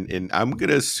coming in, and I'm going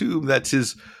to assume that's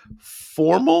his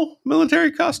formal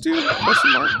military costume,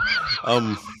 question mark,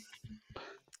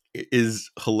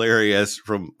 is hilarious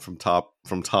from top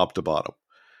to bottom.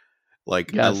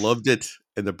 Like, yes. I loved it,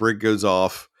 and the Brig goes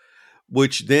off,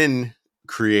 which then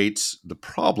creates the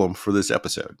problem for this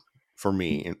episode for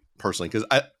me and personally, because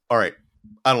I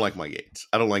don't like my Yates.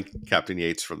 I don't like Captain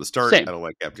Yates from the start. Same. I don't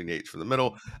like Captain Yates from the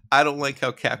middle. I don't like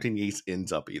how Captain Yates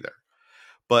ends up either.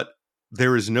 But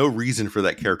there is no reason for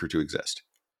that character to exist.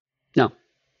 No.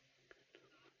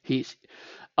 He's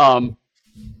one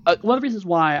of the reasons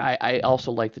why I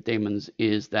also like the Dæmons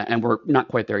is that, and we're not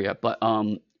quite there yet, but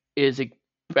is a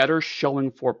better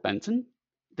showing for Benton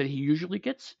than he usually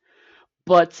gets.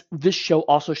 But this show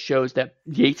also shows that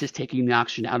Yates is taking the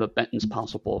oxygen out of Benton's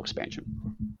possible expansion.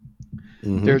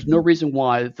 Mm-hmm. There's no reason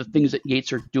why the things that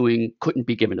Yates are doing couldn't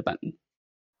be given to Benton.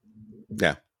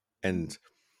 Yeah. And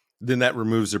then that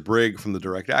removes the Brig from the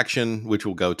direct action, which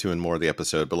we'll go to in more of the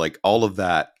episode. But like all of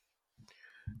that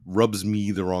rubs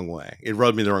me the wrong way. It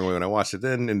rubbed me the wrong way when I watched it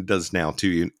then, and it does now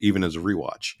too, even as a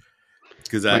rewatch.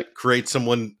 Because that creates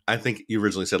someone, I think you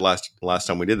originally said last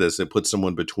time we did this, it puts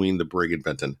someone between the Brig and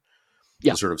Benton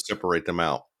to sort of separate them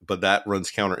out. But that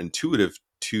runs counterintuitive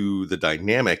to the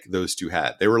dynamic those two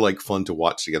had. They were like fun to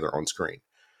watch together on screen.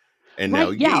 And now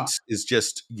Yates is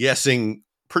just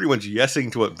pretty much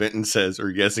yesing to what Benton says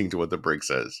or yesing to what the Brig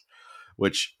says,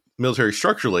 which military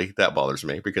structurally, that bothers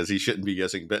me because he shouldn't be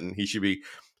yesing Benton. He should be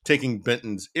taking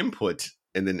Benton's input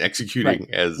and then executing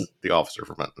as the officer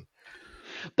for Benton.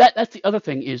 That's the other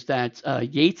thing is that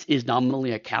Yates is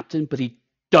nominally a captain, but he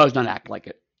does not act like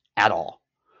it at all.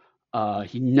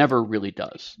 He never really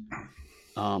does.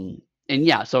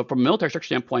 So from a military structure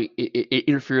standpoint, it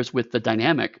interferes with the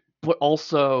dynamic, but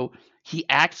also he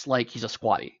acts like he's a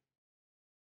squatty.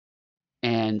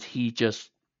 And he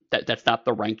just, that's not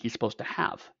the rank he's supposed to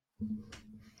have.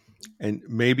 And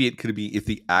maybe it could be if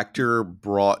the actor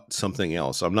brought something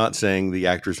else. I'm not saying the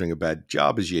actor's doing a bad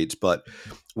job as Yates, but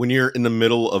when you're in the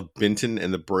middle of Benton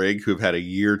and the Brig, who've had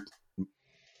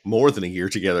more than a year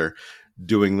together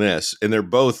doing this, and they're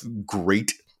both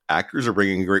great actors are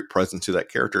bringing a great presence to that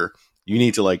character, you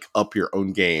need to like up your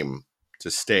own game to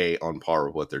stay on par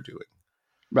with what they're doing.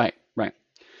 Right.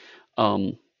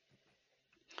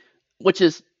 Which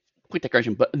is quick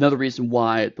digression, but another reason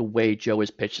why the way Joe is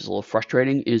pitched is a little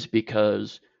frustrating is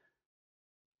because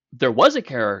there was a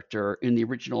character in the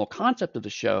original concept of the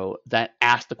show that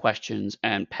asked the questions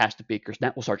and passed the beakers, and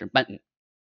that was Sergeant Benton.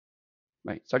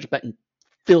 Right? Sergeant Benton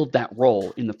filled that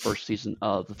role in the first season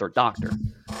of The Third Doctor.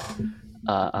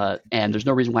 And there's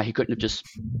no reason why he couldn't have just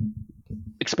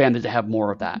expanded to have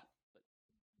more of that.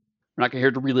 We're not here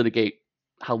to relitigate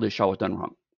how this show was done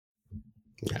wrong.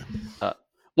 Yeah.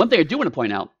 One thing I do want to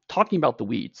point out, talking about the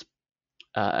weeds,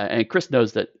 and Chris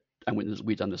knows that I went into the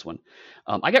weeds on this one.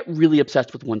 I got really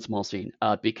obsessed with one small scene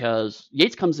because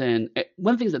Yates comes in.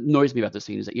 One of the things that annoys me about this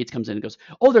scene is that Yates comes in and goes,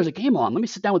 "Oh, there's a game on. Let me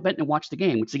sit down with Benton and watch the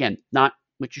game," which is, again, not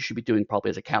what you should be doing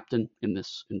probably as a captain in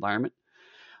this environment.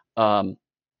 But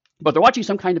they're watching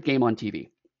some kind of game on TV.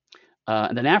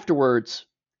 And then afterwards,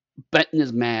 Benton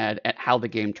is mad at how the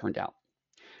game turned out.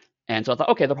 And so I thought,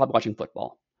 okay, they're probably watching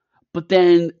football. But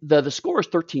then the score is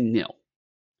 13-0,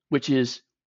 which is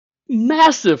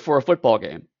massive for a football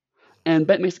game. And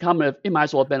Benton makes the comment of, it might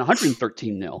as well have been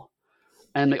 113-0.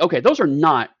 And like, okay, those are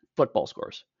not football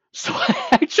scores. So I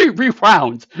actually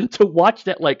rewound to watch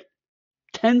that like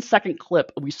 10-second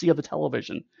clip we see of the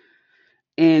television.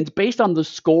 And based on the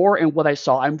score and what I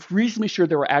saw, I'm reasonably sure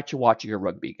they were actually watching a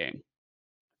rugby game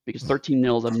because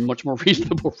 13-0 is a much more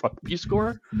reasonable rugby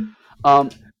score. Um,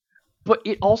 but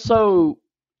it also,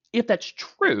 if that's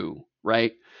true,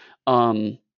 right?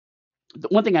 The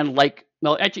one thing I like,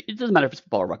 well, actually, it doesn't matter if it's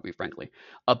football or rugby, frankly.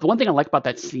 The one thing I like about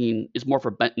that scene is more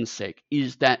for Benton's sake,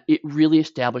 is that it really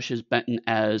establishes Benton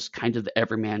as kind of the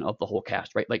everyman of the whole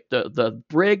cast, right? Like the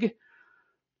brig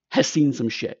has seen some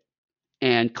shit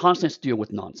and constantly has to deal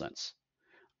with nonsense.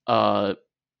 Uh,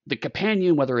 the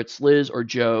companion, whether it's Liz or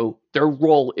Joe, their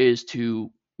role is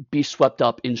to be swept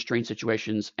up in strange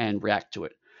situations and react to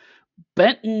it.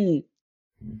 Benton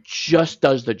just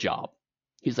does the job.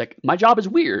 He's like, my job is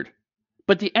weird,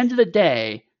 but at the end of the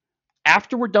day,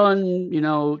 after we're done,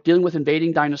 dealing with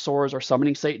invading dinosaurs or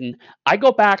summoning Satan, I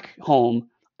go back home,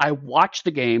 I watch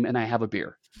the game, and I have a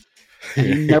beer. And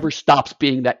he never stops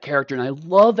being that character, and I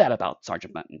love that about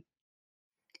Sergeant Benton.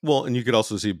 Well, and you could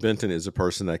also see Benton as a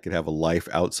person that could have a life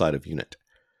outside of Unit.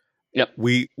 Yep.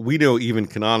 We know even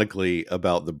canonically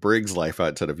about the Briggs life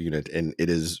outside of Unit, and it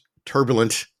is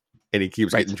turbulent, and he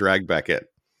keeps getting dragged back in.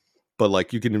 But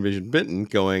like you can envision Benton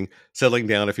settling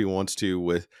down if he wants to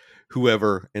with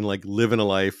whoever and like living a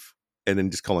life and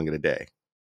then just calling it a day,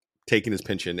 taking his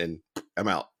pension and I'm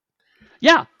out.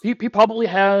 Yeah, he probably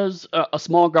has a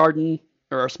small garden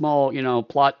or a small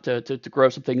plot to grow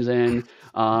some things in.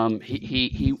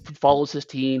 He follows his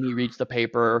team. He reads the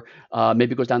paper.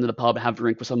 Maybe goes down to the pub and have a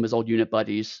drink with some of his old unit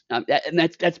buddies. And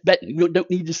that's Benton. You don't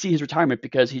need to see his retirement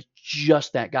because he's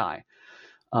just that guy.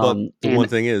 But the one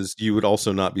thing is, you would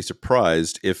also not be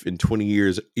surprised if in 20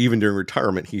 years, even during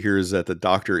retirement, he hears that the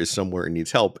doctor is somewhere and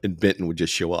needs help, and Benton would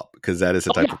just show up because that is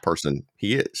the type of person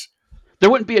he is. There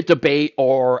wouldn't be a debate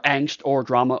or angst or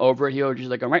drama over it. He would just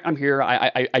like, all right, I'm here.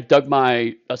 I dug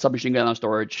my submachine gun out of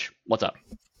storage. What's up?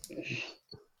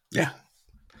 Yeah.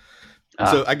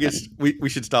 So I guess we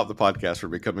should stop the podcast for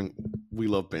becoming We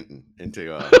Love Benton into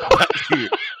to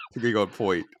be on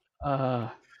point.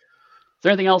 Is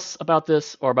there anything else about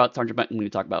this or about Sergeant Benton we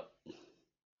need to talk about?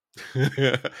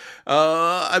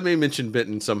 I may mention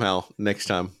Benton somehow next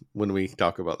time when we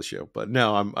talk about the show, but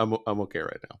no, I'm okay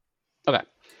right now. Okay.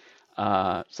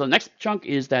 So the next chunk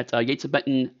is that Yates and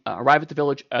Benton arrive at the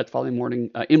village the following morning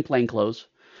in plain clothes.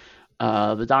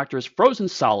 The doctor is frozen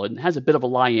solid and has a bit of a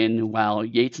lie-in while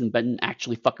Yates and Benton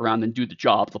actually fuck around and do the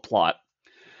job, the plot.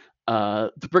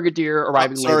 The Brigadier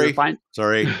arriving later.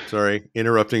 Sorry.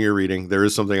 Interrupting your reading. There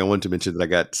is something I wanted to mention that I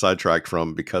got sidetracked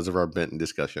from because of our Benton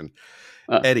discussion.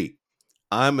 Eddie,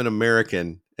 I'm an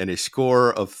American, and a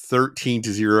score of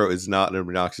 13-0 is not an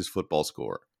obnoxious football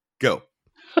score. Go.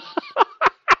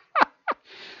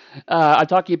 I'm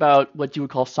talking about what you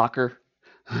would call soccer.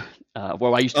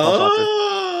 Well, I used to call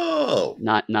soccer.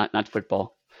 Not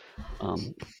football.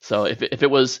 So if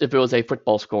it was a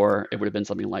football score, it would have been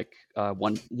something like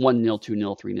 1-0,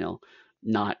 2-0, 3-0,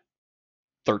 not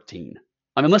 13.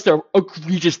 I mean, unless they're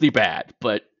egregiously bad,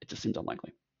 but it just seems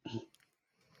unlikely.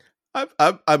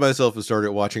 I myself have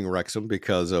started watching Wrexham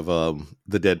because of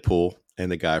the Deadpool and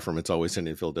the guy from It's Always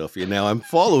Sunny in Philadelphia. Now I'm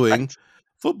following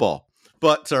football.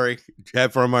 But sorry,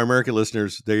 for my American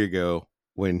listeners, there you go.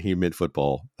 When he meant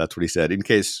football, that's what he said. In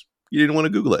case you didn't want to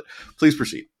Google it, please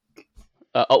proceed.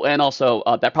 And also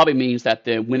that probably means that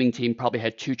the winning team probably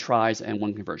had 2 tries and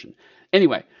 1 conversion.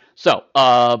 Anyway, so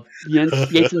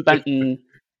Yates and Benton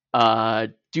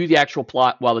do the actual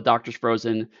plot while the doctor's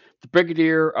frozen. The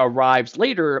Brigadier arrives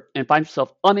later and finds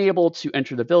himself unable to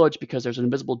enter the village because there's an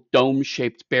invisible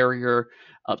dome-shaped barrier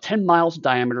 10 miles in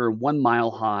diameter, 1 mile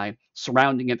high,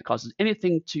 surrounding it that causes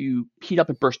anything to heat up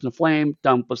and burst into flame,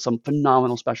 done with some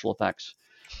phenomenal special effects.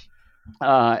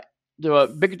 The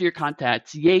Brigadier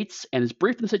contacts Yates and is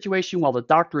briefed in the situation while the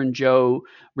Doctor and Joe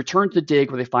return to the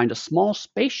dig where they find a small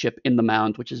spaceship in the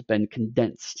mound which has been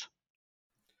condensed.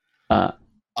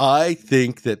 I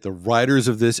think that the writers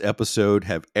of this episode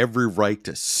have every right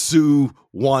to sue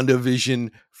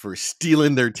WandaVision for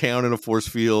stealing their town in a force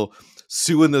field,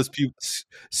 suing those people,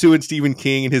 suing Stephen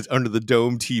King and his Under the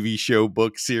Dome TV show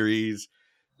book series.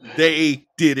 They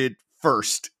did it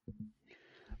first.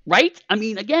 Right? I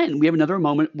mean, again, we have another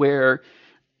moment where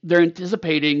they're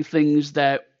anticipating things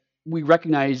that we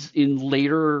recognize in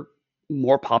later,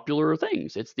 more popular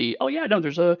things. It's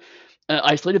there's an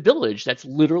isolated village that's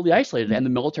literally isolated, and the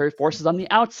military forces on the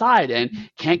outside and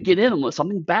can't get in unless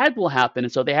something bad will happen.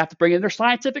 And so they have to bring in their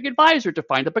scientific advisor to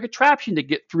find a contraption to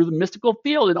get through the mystical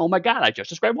field. And oh my God, I just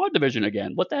described WandaVision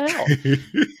again. What the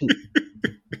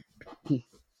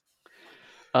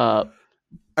hell?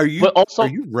 Are you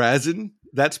razzing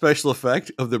that special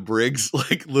effect of the Briggs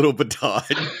like little baton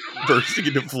bursting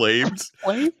into flames.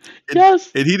 Flame? And,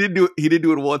 Yes, and he didn't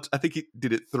do it once. I think he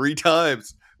did it 3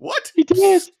 times. What? he did.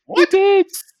 Psst. He What? did.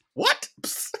 Psst. What?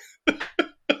 Psst.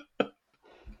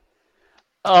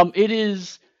 It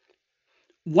is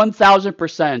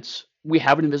 1000%. We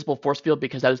have an invisible force field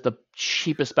because that is the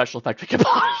cheapest special effect we could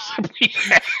possibly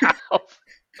have.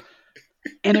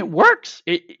 And it works.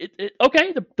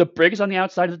 Okay, the brig is on the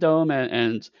outside of the dome,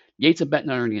 and Yates and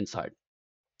Benton are on the inside.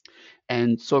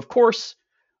 And so, of course,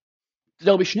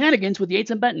 there'll be shenanigans with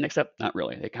Yates and Benton, except not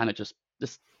really. They kind of just,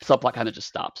 this subplot kind of just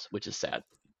stops, which is sad.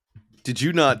 Did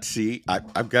you not see?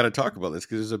 I've got to talk about this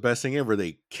because it's the best thing ever.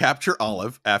 They capture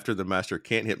Olive after the master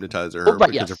can't hypnotize her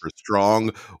Right, because yes. of her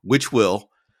strong witch will.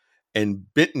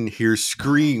 And Benton hears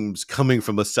screams coming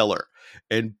from a cellar.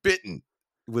 And Benton,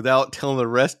 without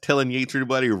telling Yates or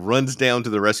anybody, runs down to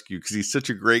the rescue because he's such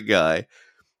a great guy,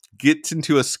 gets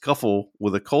into a scuffle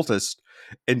with a cultist,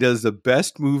 and does the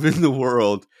best move in the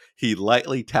world. He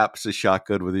lightly taps the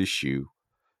shotgun with his shoe.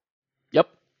 Yep.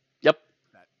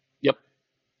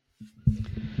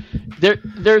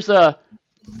 There's a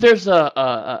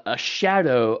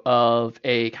shadow of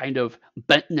a kind of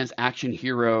Benton as action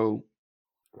hero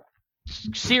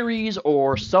series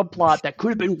or subplot that could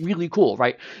have been really cool,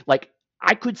 right? Like,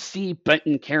 I could see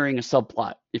Benton carrying a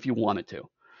subplot if you wanted to.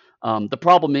 The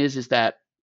problem is that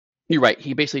you're right.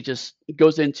 He basically just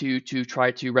goes in to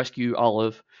try to rescue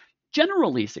Olive.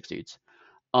 Generally succeeds,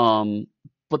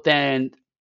 but then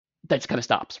that just kind of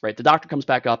stops, right? The doctor comes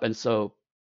back up, and so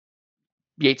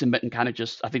Yates and Benton kind of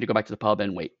just, I think, they go back to the pub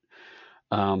and wait.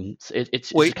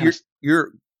 It's Wait, kind of,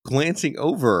 you're glancing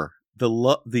over the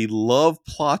love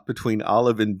plot between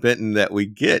Olive and Benton that we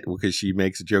get because she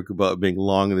makes a joke about being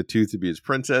long in the tooth to be his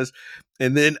princess,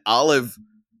 and then Olive,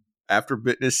 after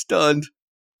Benton is stunned,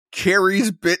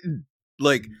 carries Benton.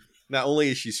 Like, not only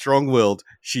is she strong-willed,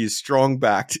 she is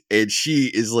strong-backed, and she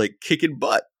is like kicking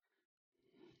butt.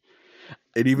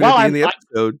 And even at the end of the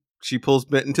episode, she pulls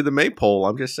Benton to the maypole.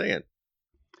 I'm just saying.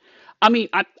 I mean,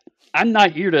 I'm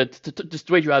not here to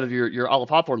dissuade you out of your Olive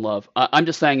Hawthorne love. I'm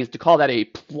just saying is to call that a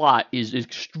plot is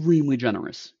extremely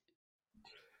generous.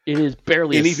 It is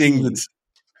barely anything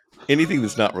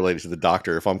that's not related to the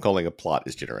doctor. If I'm calling a plot,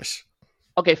 is generous.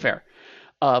 Okay, fair.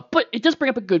 But it does bring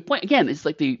up a good point. Again, it's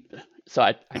like so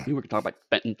I knew we were going to talk about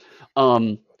Benton.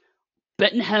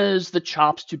 Benton has the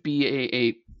chops to be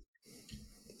a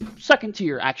second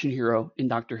tier action hero in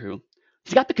Doctor Who.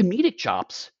 He's got the comedic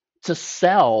chops to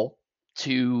sell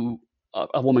to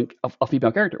a woman, a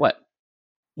female character. What?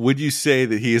 Would you say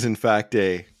that he is in fact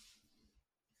a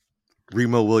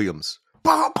Remo Williams?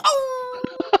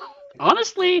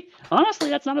 Honestly,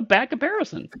 that's not a bad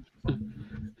comparison.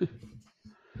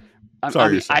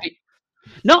 Sorry,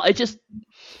 no, it just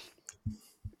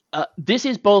this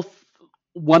is both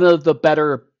one of the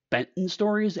better Benton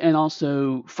stories and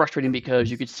also frustrating because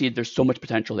you could see there's so much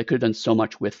potential. They could have done so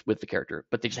much with the character,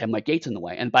 but they just have Mike Gates in the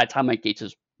way. And by the time Mike Gates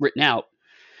is written out,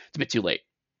 it's a bit too late.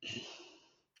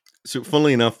 So,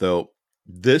 funnily enough, though,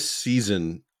 this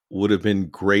season would have been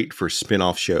great for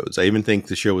spin-off shows. I even think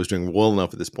the show was doing well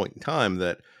enough at this point in time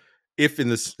that if in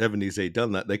the 70s they'd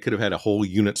done that, they could have had a whole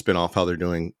unit spin-off how they're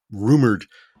doing, rumored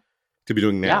to be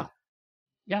doing now.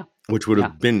 Yeah. Which would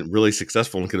have been really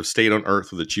successful and could have stayed on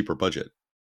Earth with a cheaper budget.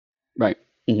 Right.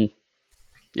 Mm-hmm.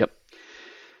 Yep.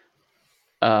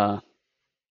 But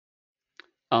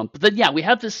then, we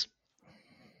have this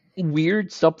weird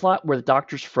subplot where the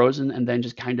doctor's frozen and then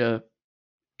just kind of,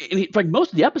 like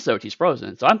most of the episode, he's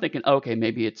frozen. So I'm thinking, okay,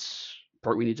 maybe it's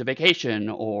Pertwee needs a vacation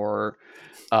or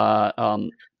they're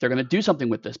going to do something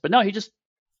with this. But no,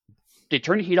 they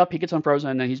turn the heat up, he gets unfrozen,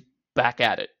 and then he's back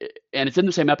at it. And it's in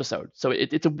the same episode. So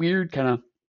it's a weird kind of,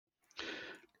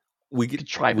 we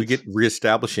get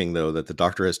reestablishing though that the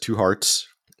doctor has 2 hearts,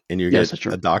 and you get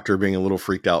a doctor being a little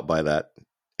freaked out by that.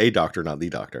 A doctor, not the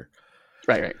doctor.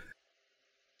 Right.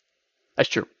 That's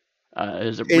true.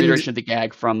 There's a reiteration of the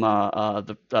gag from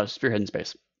the Spearhead in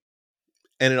Space.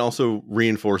 And it also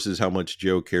reinforces how much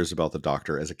Joe cares about the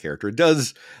doctor as a character. It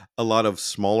does a lot of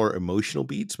smaller emotional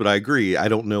beats, but I agree. I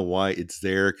don't know why it's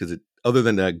there because other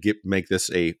than to make this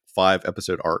a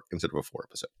 5-episode arc instead of a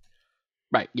 4-episode.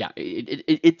 Right. Yeah.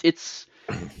 It's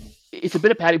a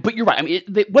bit of padding, but you're right. I mean,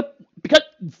 because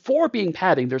for being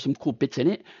padding, there's some cool bits in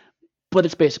it, but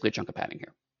it's basically a chunk of padding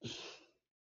here.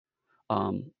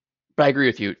 But I agree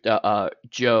with you.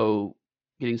 Joe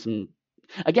getting some,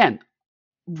 again,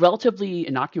 relatively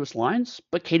innocuous lines,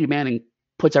 but Katie Manning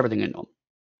puts everything into them.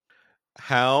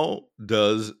 How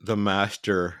does the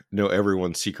master know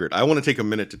everyone's secret? I want to take a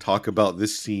minute to talk about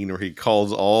this scene where he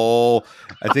calls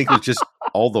I think it was just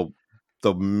all the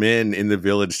the men in the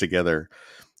village together,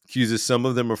 accuses some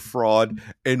of them of fraud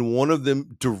and one of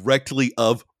them directly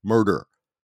of murder.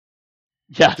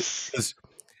 Yes.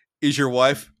 Is your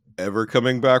wife ever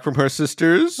coming back from her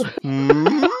sister's?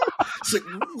 It's like,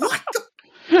 what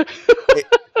the?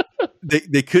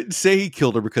 They couldn't say he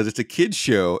killed her because it's a kid's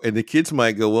show, and the kids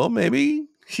might go, well, maybe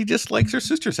she just likes her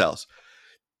sister's house.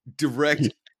 Direct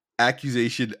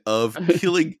accusation of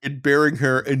killing and burying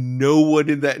her, and no one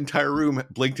in that entire room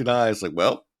blinked an eye. It's like,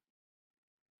 well,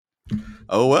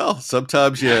 oh well,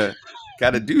 sometimes you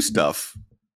gotta do stuff.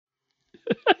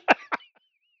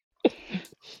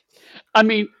 I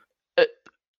mean,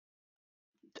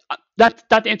 that's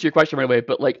not to answer your question right away,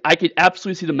 but like I could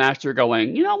absolutely see the master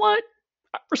going, you know what?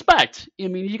 Respect. I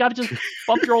mean, you got to just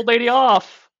bump your old lady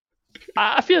off.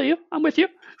 I feel you. I'm with you.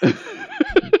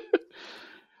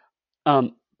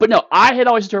 But no, I had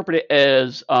always interpreted it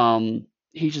as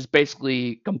he's just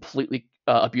basically completely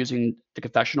abusing the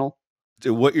confessional.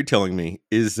 So what you're telling me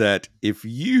is that if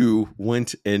you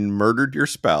went and murdered your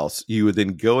spouse, you would then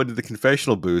go into the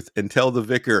confessional booth and tell the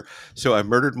vicar, so I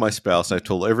murdered my spouse. I've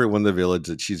told everyone in the village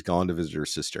that she's gone to visit her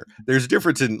sister. There's a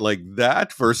difference in like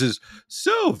that versus,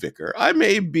 so vicar, I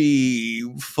may be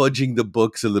fudging the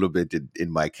books a little bit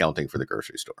in my accounting for the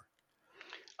grocery store.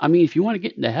 I mean, if you want to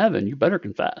get into heaven, you better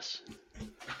confess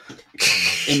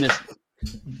in this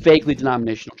vaguely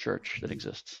denominational church that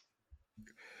exists.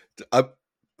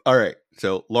 All right,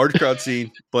 so large crowd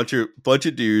scene, bunch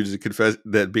of dudes that confess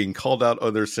that being called out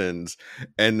on their sins,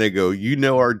 and they go, "You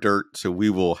know our dirt, so we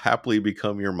will happily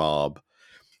become your mob,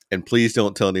 and please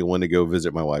don't tell anyone to go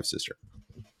visit my wife's sister."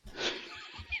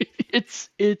 It's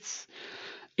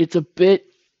a bit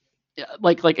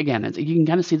like again, you can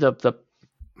kind of see the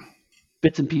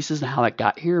bits and pieces and how it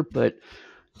got here, but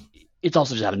it's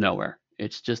also just out of nowhere.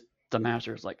 It's just the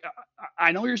master is like,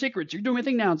 I know your secrets. You're doing my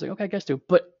thing now. It's like, okay, I guess do.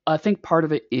 But I think part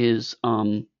of it is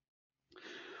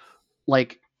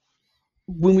like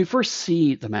when we first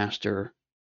see the master,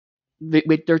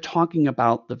 they're talking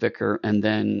about the vicar, and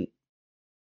then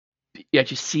you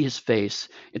actually see his face.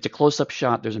 It's a close-up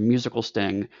shot. There's a musical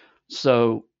sting.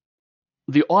 So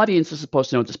the audience is supposed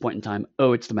to know at this point in time,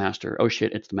 oh, it's the master. Oh,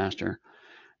 shit, it's the master.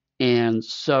 And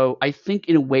so I think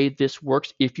in a way this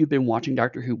works if you've been watching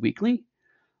Doctor Who weekly,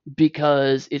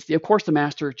 because it's of course the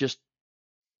master just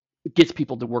gets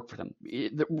people to work for them.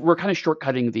 We're kind of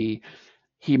shortcutting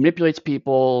he manipulates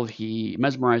people, he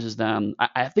mesmerizes them.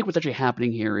 I think what's actually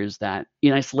happening here is that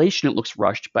in isolation it looks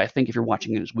rushed, but I think if you're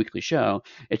watching his weekly show,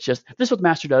 it's just this is what the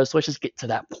master does, so let's just get to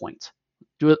that point.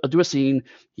 Do a scene.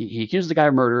 He accuses the guy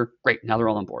of murder. Great, now they're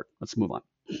all on board. Let's move on.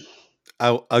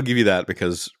 I'll give you that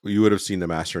because you would have seen the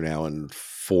master now in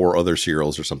 4 other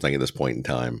serials or something at this point in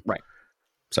time. Right.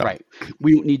 So. Right.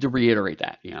 We don't need to reiterate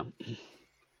that, you know.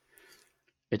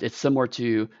 It's similar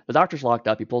to the doctor's locked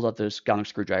up. He pulls out this sonic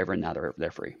screwdriver, and now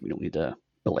they're free. We don't need to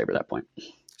belabor that point.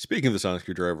 Speaking of the sonic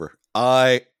screwdriver,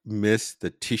 I miss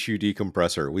the tissue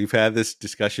decompressor. We've had this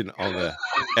discussion on the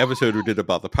episode we did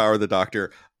about the power of the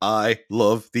Doctor. I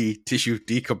love the tissue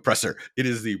decompressor. It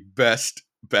is the best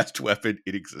weapon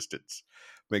in existence.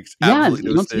 Makes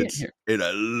absolutely no sense, and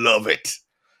I love it.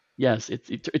 Yes,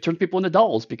 it turns people into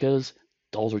dolls because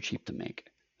dolls are cheap to make.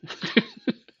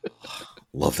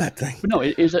 Love that thing. But no,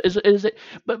 is it?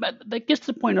 But that gets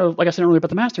to the point of, like I said earlier about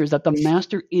the master, is that the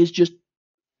master is just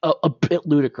a bit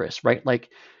ludicrous, right? Like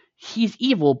he's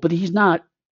evil, but he's not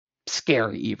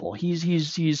scary evil. He's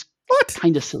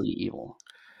kind of silly evil.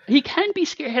 He can be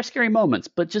scary, have scary moments,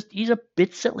 but just he's a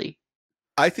bit silly.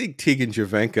 I think Tegan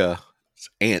Javenka's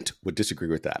aunt would disagree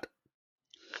with that.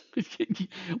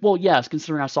 Well, yes,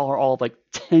 considering I saw her all of like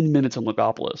 10 minutes in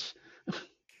Logopolis.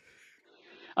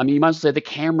 I mean, you might as well say the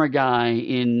camera guy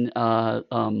in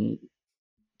the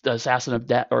Assassin of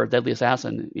Death or Deadly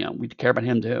Assassin. You know, we care about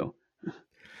him too.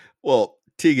 Well,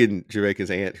 Tegan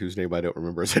Javenka's aunt, whose name I don't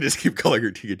remember, so I just keep calling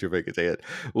her Tegan Javenka's aunt,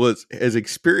 has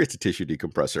experienced a tissue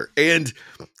decompressor. And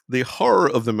the horror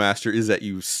of the master is that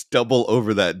you stumble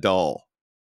over that doll.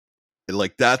 And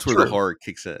like that's where the horror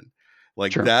kicks in.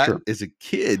 Like as a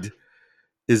kid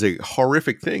is a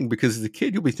horrific thing because as a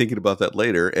kid you'll be thinking about that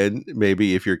later, and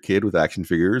maybe if you're a kid with action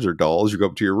figures or dolls, you go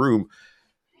up to your room.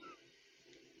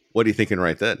 What are you thinking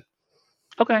right then?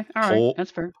 Okay, all right,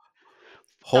 that's fair.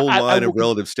 Whole line of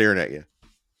relatives staring at you.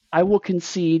 I will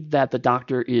concede that the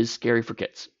Doctor is scary for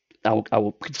kids. I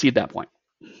will concede that point.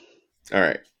 All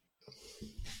right.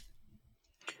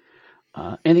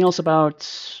 Anything else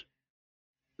about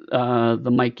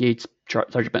the Mike Yates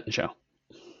Sergeant Benton show?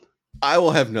 I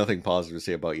will have nothing positive to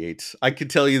say about Yates. I can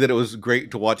tell you that it was great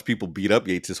to watch people beat up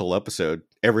Yates this whole episode.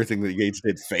 Everything that Yates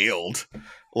did failed.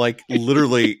 Like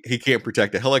literally, he can't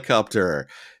protect a helicopter.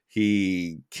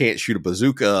 He can't shoot a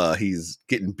bazooka. He's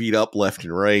getting beat up left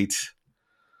and right.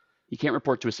 He can't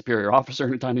report to a superior officer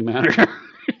in a timely manner.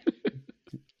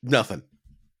 Nothing.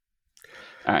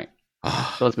 All right.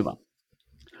 So let's move on.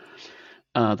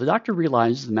 The Doctor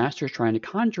realizes the Master is trying to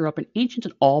conjure up an ancient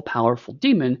and all-powerful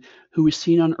demon who is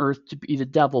seen on Earth to be the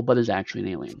devil but is actually an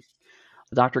alien.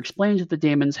 The Doctor explains that the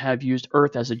Dæmons have used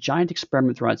Earth as a giant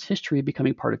experiment throughout its history,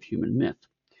 becoming part of human myth.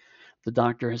 The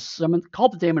Doctor has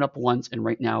called the Dæmon up once, and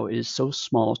right now it is so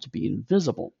small as to be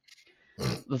invisible.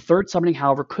 The third summoning,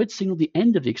 however, could signal the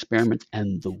end of the experiment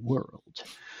and the world.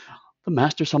 The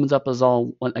Master summons up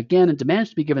Azal again and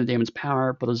demands to be given the Dæmon's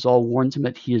power, but Azal warns him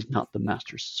that he is not the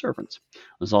Master's servant.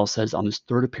 Azal says on his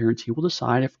third appearance he will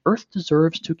decide if Earth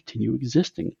deserves to continue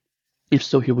existing. If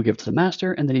so, he will give it to the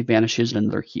Master, and then he vanishes in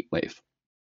another heat wave.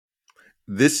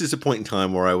 This is a point in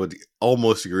time where I would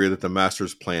almost agree that the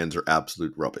Master's plans are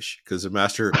absolute rubbish, because the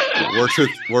Master works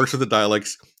with the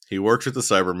Daleks, he works with the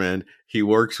Cybermen, he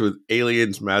works with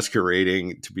aliens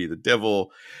masquerading to be the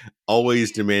devil,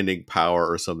 always demanding power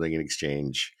or something in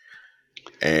exchange,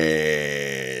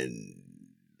 and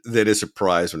then is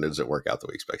surprised when it doesn't work out the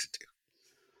way he expects it to.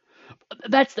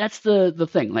 That's the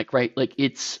thing, right?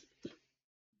 It's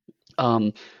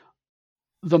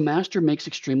the Master makes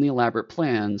extremely elaborate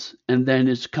plans and then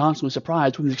is constantly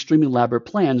surprised when these extremely elaborate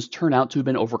plans turn out to have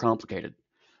been overcomplicated.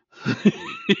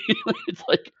 It's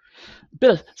like a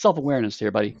bit of self-awareness here,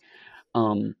 buddy.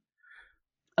 But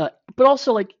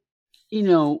also,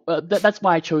 that's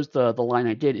why I chose the line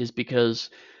I did, is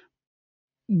because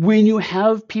when you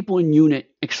have people in unit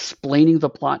explaining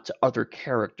the plot to other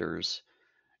characters,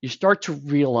 you start to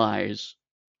realize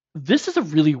this is a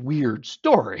really weird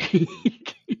story,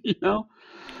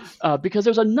 because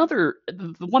there's another,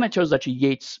 the one I chose is actually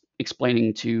Yates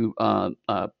explaining to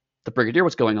the Brigadier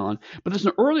what's going on, but there's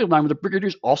an earlier line where the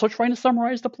Brigadier's also trying to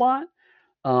summarize the plot.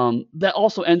 That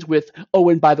also ends with, oh,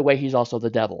 and by the way, he's also the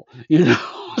devil,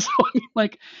 So,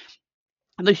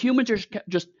 the humans are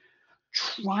just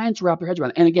trying to wrap their heads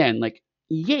around it. And again,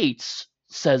 Yates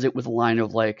says it with a line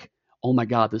of oh my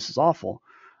God, this is awful.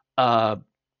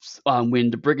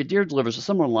 When the Brigadier delivers a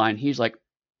similar line, he's like,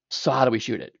 so how do we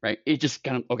shoot it, right? It just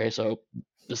kind of, okay, so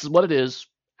this is what it is.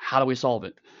 How do we solve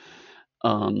it?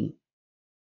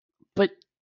 But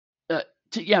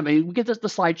we get the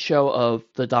slideshow of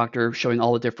the Doctor showing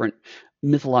all the different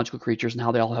mythological creatures and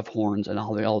how they all have horns and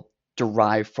how they all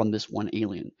derive from this one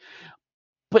alien.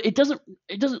 But it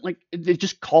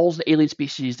just calls the alien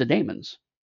species the Dæmons.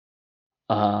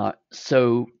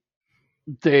 So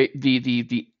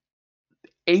the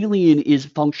alien is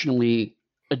functionally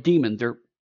a demon. They're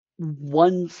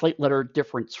one slight letter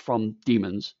difference from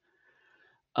demons,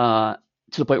 to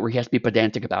the point where he has to be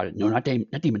pedantic about it. No, not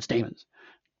demons, Dæmons.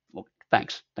 Well,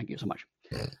 thanks. Thank you so much.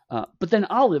 But then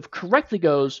Olive correctly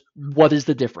goes, what is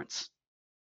the difference?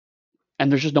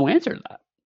 And there's just no answer to that.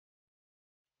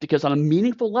 Because on a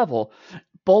meaningful level,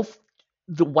 both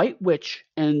the White Witch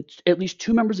and at least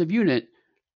two members of unit,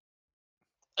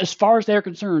 as far as they're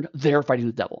concerned, they're fighting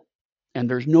the devil. And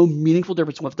there's no meaningful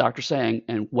difference in what the Doctor's saying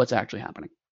and what's actually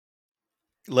happening.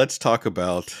 Let's talk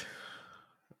about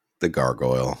the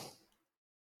gargoyle.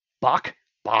 Bach.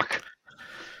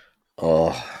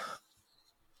 Oh.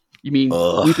 You mean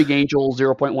Weeping Angel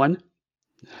 0.1?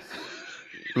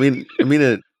 I mean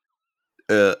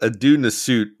a dude in a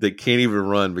suit that can't even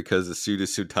run because the suit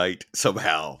is so tight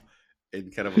somehow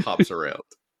and kind of hops around.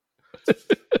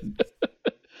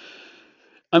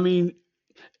 I mean,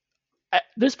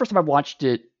 this is the first time I've watched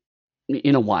it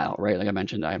in a while, right? Like I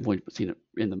mentioned, I've only seen it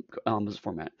in this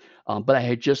format. But I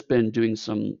had just been doing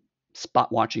some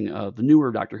spot watching of the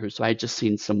newer Doctor Who, so I had just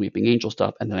seen some Weeping Angel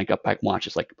stuff, and then I got back and watched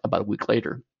it about a week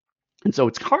later. And so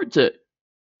it's hard to...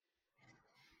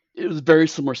 It was a very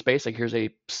similar space. Here's a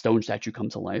stone statue come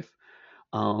to life.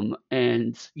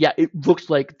 And yeah, it looks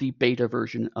like the beta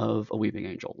version of a Weeping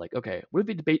Angel. Okay, what if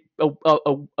we debate a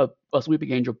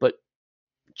Weeping Angel, but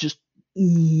just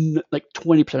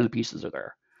 20% of the pieces are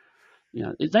there.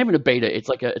 It's not even a beta. It's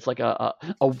like a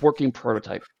working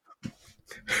prototype.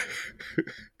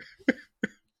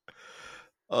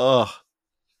 Oh,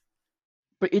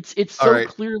 but it's so right.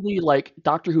 Clearly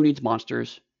Doctor Who needs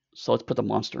monsters, so let's put the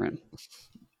monster in.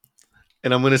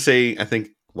 And I'm going to say, I think,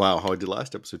 wow, how I did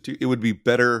last episode too. It would be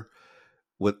better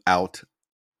without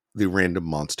the random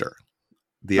monster.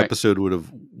 The episode would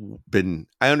have been,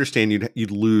 I understand you'd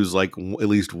lose at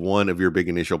least one of your big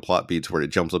initial plot beats where it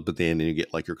jumps up at the end and you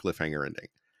get your cliffhanger ending.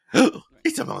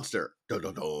 It's a monster.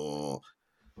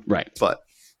 Right. But,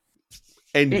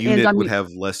 and unit would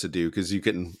have less to do because you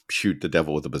couldn't shoot the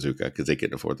devil with a bazooka because they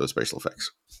couldn't afford those special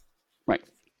effects. Right.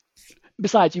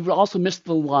 Besides, you would also miss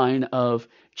the line of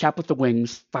 "chap with the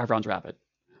wings, 5 rounds rapid."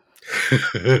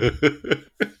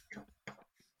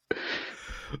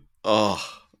 Oh,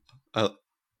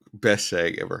 best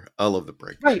saying ever. I love the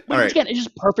break. Right, All which right. again, it's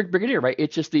just perfect Brigadier, right?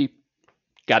 It's just the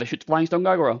gotta shoot the Flying Stone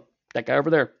Gargoyle. That guy over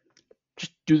there,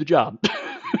 just do the job.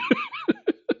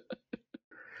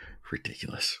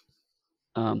 Ridiculous.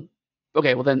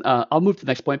 Okay, well then I'll move to the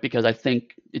next point because I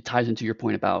think it ties into your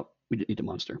point about we didn't need a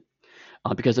monster.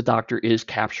 Because the Doctor is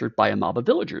captured by a mob of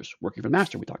villagers working for the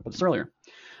Master. We talked about this earlier.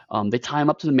 They tie him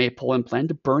up to the maypole and plan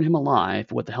to burn him alive.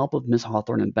 But with the help of Miss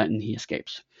Hawthorne and Benton, he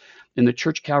escapes. In the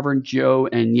church cavern, Joe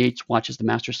and Yates watches the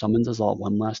Master summons us all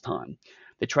one last time.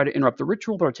 They try to interrupt the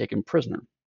ritual but are taken prisoner.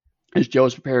 As Joe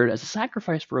is prepared as a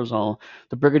sacrifice for us all,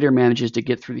 the Brigadier manages to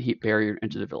get through the heat barrier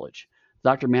into the village. The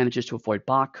Doctor manages to avoid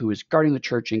Bach, who is guarding the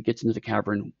church, and gets into the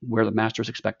cavern where the Master is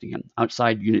expecting him.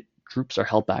 Outside, unit troops are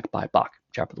held back by Bach,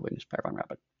 Chap of the Wings, Pyron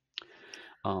Rapid.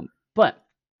 But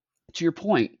to your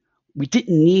point, we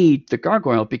didn't need the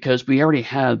gargoyle because we already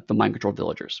had the mind controlled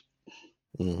villagers.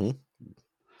 Mm-hmm.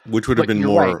 Which would have But been you're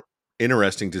more right.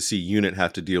 interesting to see Unit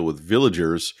have to deal with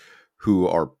villagers who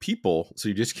are people, so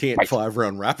you just can't Right.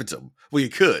 5-round rapid them. Well, you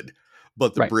could,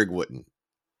 but the Right. brig wouldn't.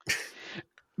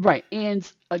 Right.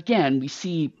 And again, we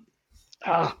see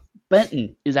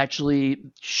Benton is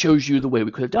actually shows you the way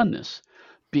we could have done this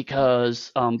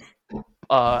because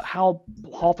how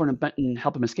Hawthorne and Benton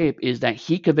help him escape is that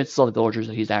he convinces all the villagers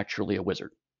that he's actually a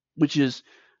wizard, which is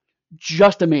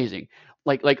just amazing.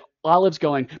 Like Olive's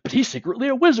going, but he's secretly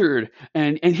a wizard,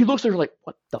 and he looks at her like,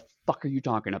 what the fuck are you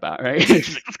talking about, right? And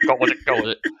she's like, let's go with it, go with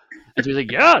it. And so he's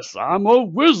like, yes, I'm a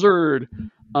wizard.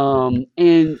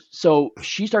 And so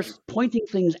she starts pointing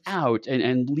things out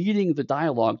and leading the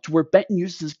dialogue to where Benton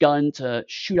uses his gun to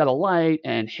shoot out a light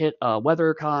and hit a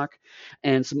weathercock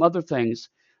and some other things.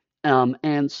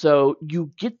 And so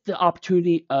you get the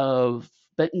opportunity of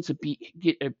Benton to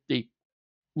get a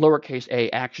lowercase a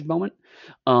action moment.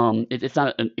 It's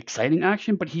not an exciting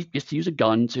action, but he gets to use a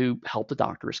gun to help the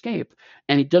Doctor escape,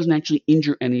 and he doesn't actually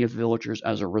injure any of the villagers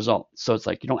as a result. So it's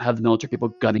like you don't have the military people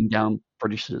gunning down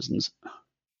British citizens.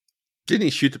 Didn't he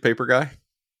shoot the paper guy?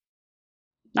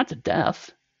 Not to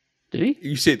death, did he?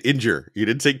 You said injure. You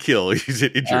didn't say kill. You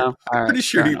said injure. Oh, I'm all right, pretty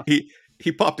sure fair enough. he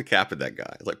popped a cap at that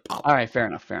guy. Like pop. All right, fair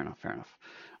enough, fair enough, fair enough.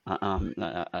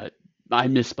 I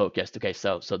misspoke. Yes, okay.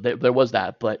 So there was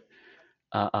that, but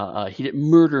he didn't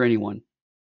murder anyone.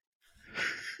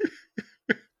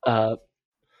 But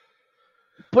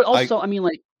I also, I mean,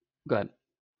 like, go ahead.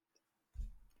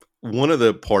 One of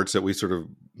the parts that we sort of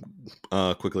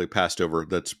quickly passed over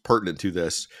that's pertinent to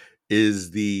this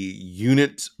is the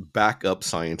unit's backup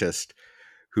scientist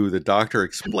who the Doctor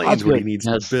explains what he Osgood, needs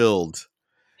to yes. build.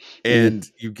 And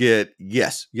you get,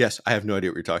 yes, I have no idea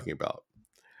what you're talking about,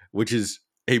 which is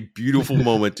a beautiful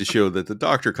moment to show that the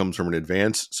Doctor comes from an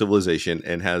advanced civilization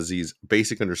and has these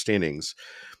basic understandings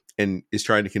and is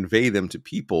trying to convey them to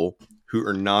people who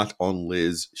are not on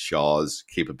Liz Shaw's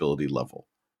capability level.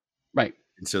 Right.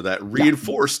 And so that Yeah.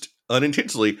 reinforced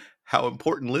unintentionally how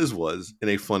important Liz was in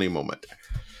a funny moment.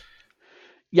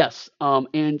 Yes.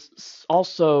 And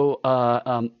also,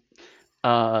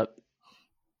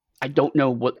 I don't know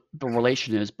what the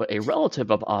relation is, but a relative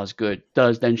of Osgood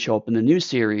does then show up in the new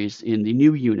series in the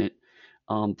new unit,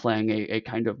 playing a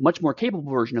kind of much more capable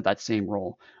version of that same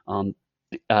role.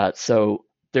 So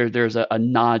there's a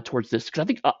nod towards this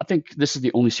because I think this is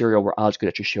the only serial where Osgood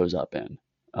actually shows up in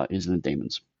is in the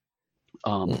Dæmons.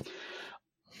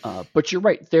 But you're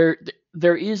right. There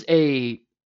is a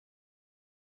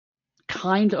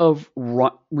kind of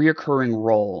reoccurring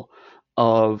role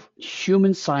of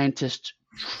human scientists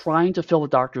trying to fill the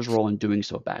Doctor's role and doing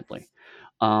so badly.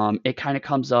 It kind of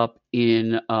comes up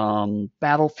in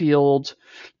Battlefield.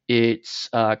 It's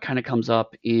kind of comes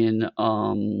up in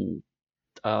one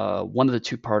of the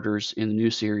two-parters in the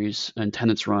new series, in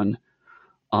Tennant's Run,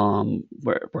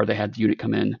 where they had the unit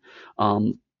come in.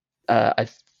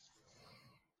 There's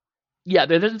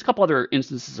a couple other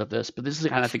instances of this, but this is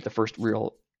kind of, I think, the first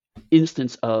real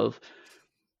instance of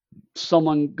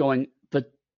someone going, the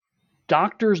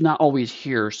Doctor's not always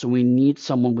here, so we need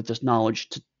someone with this knowledge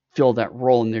to fill that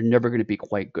role, and they're never going to be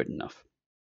quite good enough.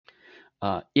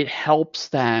 It helps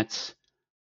that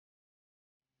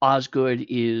Osgood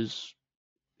is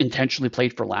intentionally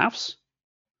played for laughs,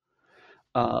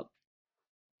 but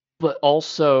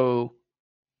also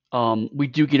we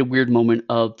do get a weird moment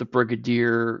of the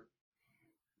Brigadier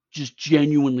just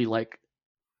genuinely like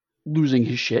losing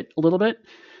his shit a little bit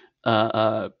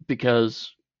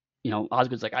because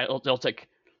Osgood's like, it'll take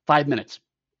 5 minutes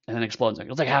and then explodes. Like,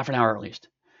 it'll take half an hour at least.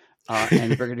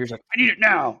 And the brigadier's like, I need it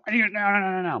now. I need it now,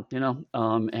 no, no, no,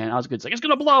 no. And Osgood's like, it's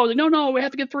gonna blow. Like, no, no, we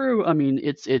have to get through. I mean,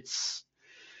 the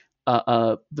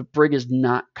brig is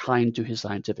not kind to his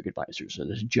scientific advisors. So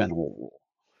there's a general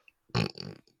rule.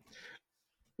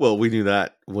 Well, we knew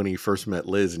that when he first met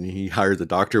Liz, and he hired the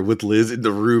doctor with Liz in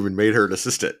the room and made her an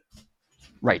assistant.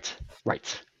 Right,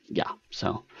 right, yeah.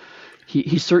 So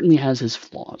he certainly has his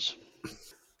flaws.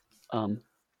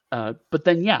 But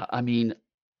then yeah, I mean,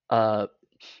 the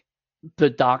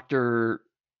doctor.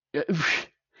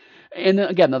 And then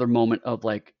again, another moment of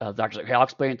like, the doctor's like, "Hey, I'll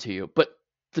explain it to you," but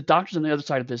the doctor's on the other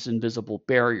side of this invisible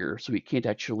barrier, so he can't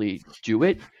actually do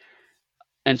it.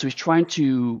 And so he's trying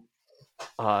to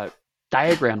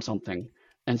diagram something,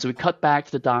 and so we cut back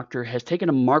to the doctor has taken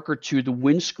a marker to the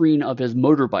windscreen of his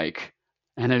motorbike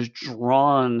and has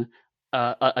drawn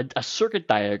a circuit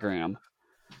diagram,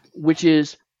 which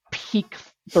is peak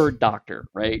Third Doctor,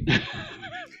 right?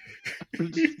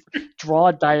 Draw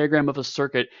a diagram of a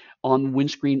circuit on the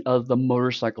windscreen of the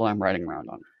motorcycle I'm riding around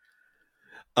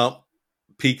on.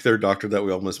 Peak Third Doctor that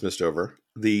we almost missed over.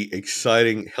 The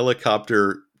exciting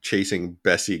helicopter chasing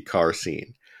Bessie car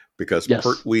scene. Because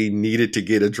Yes. we needed to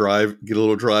get a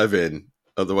little drive in.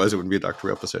 Otherwise, it wouldn't be a Doctor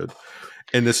Who episode.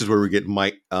 And this is where we get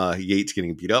Mike Yates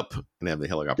getting beat up and having the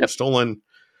helicopter stolen.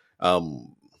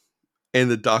 And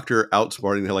the Doctor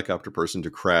outsmarting the helicopter person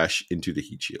to crash into the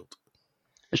heat shield.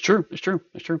 It's true. It's true.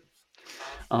 It's true.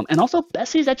 And also,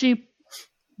 Bessie's actually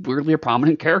weirdly a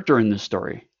prominent character in this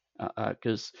story.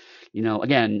 Because,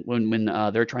 again, when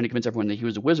they're trying to convince everyone that he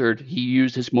was a wizard, he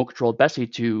used his smoke-controlled Bessie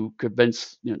to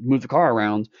move the car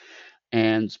around.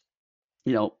 And,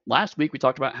 last week we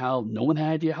talked about how no one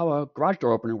had idea how a garage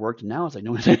door opener worked, and now it's like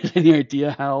no one has any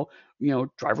idea how,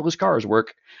 driverless cars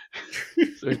work.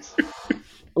 So it's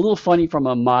a little funny from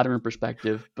a modern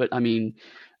perspective, but I mean,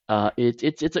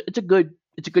 it's a good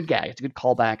gag. It's a good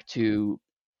callback to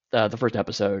the first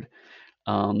episode.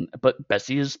 But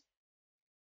Bessie is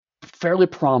fairly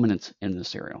prominent in this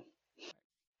serial.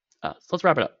 So let's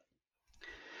wrap it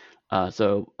up.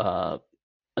 So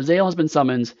Azael has been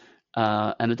summoned,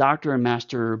 and the Doctor and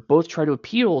Master both try to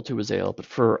appeal to Azael, but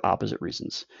for opposite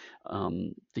reasons.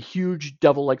 The huge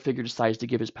devil-like figure decides to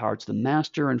give his power to the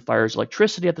Master and fires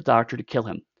electricity at the Doctor to kill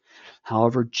him.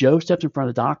 However, Jo steps in front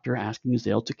of the Doctor, asking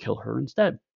Azael to kill her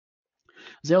instead.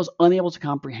 Azael is unable to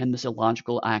comprehend this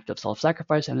illogical act of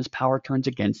self-sacrifice, and his power turns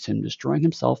against him, destroying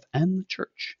himself and the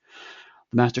Church.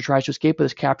 The Master tries to escape, but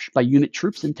is captured by unit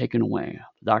troops and taken away.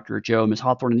 The Doctor, Jo, and Miss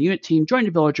Hawthorne and the unit team join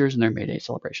the villagers in their May Day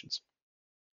celebrations.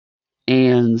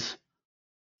 And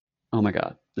oh my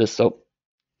God, okay.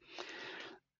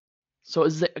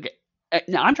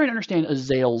 Now I'm trying to understand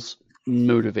Azael's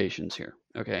motivations here.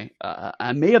 Okay,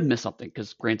 I may have missed something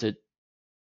because, granted,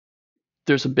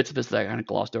 there's some bits of this that I kind of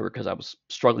glossed over because I was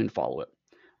struggling to follow it.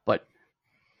 But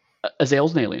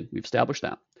Azael's an alien. We've established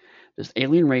that. This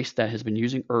alien race that has been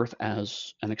using Earth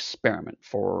as an experiment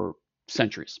for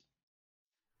centuries.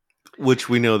 Which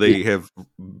we know they have,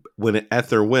 when at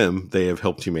their whim, they have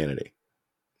helped humanity.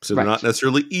 So they're not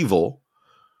necessarily evil,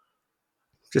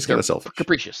 just kind of selfish.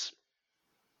 Capricious.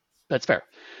 That's fair.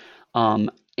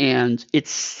 And it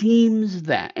seems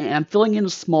that, and I'm filling in a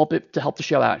small bit to help the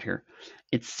show out here,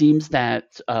 it seems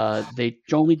that they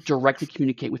only directly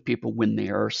communicate with people when they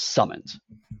are summoned.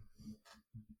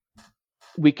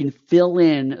 We can fill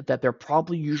in that they're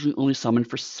probably usually only summoned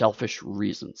for selfish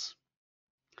reasons.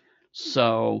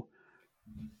 So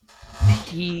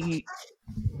he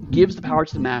gives the power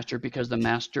to the Master because the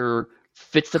Master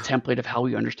fits the template of how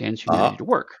he understands humanity to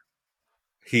work.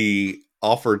 He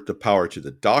offered the power to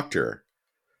the Doctor,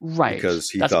 right? Because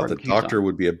he thought the Doctor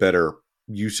would be a better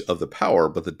use of the power,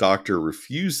 but the Doctor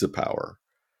refused the power.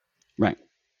 Right.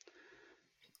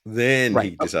 Then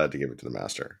he decided to give it to the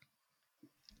Master.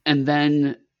 And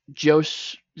then he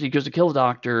goes to kill the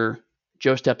Doctor.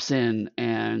 Jo steps in,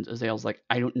 and Azael's like,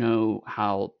 I don't know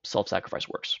how self-sacrifice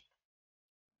works.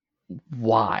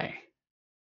 Why?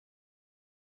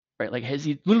 Right? Like, has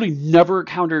he literally never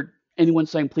encountered anyone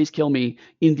saying, please kill me,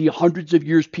 in the hundreds of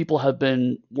years people have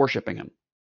been worshiping him?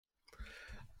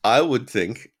 I would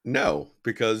think no,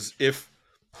 because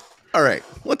all right,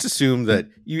 let's assume that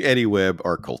you, Eddie Webb,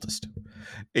 are a cultist,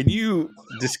 and you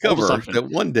discover that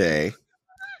one day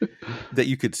that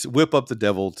you could whip up the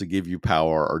devil to give you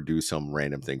power or do some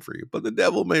random thing for you, but the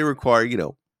devil may require,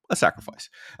 a sacrifice.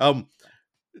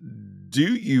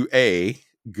 Do you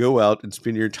go out and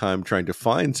spend your time trying to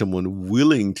find someone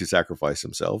willing to sacrifice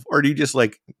himself, or do you just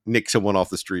like nick someone off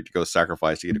the street to go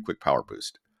sacrifice to get a quick power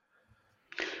boost?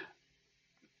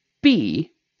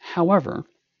 B, however,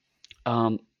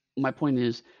 my point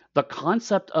is the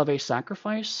concept of a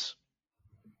sacrifice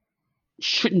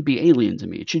shouldn't be alien to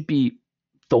me. It should be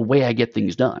the way I get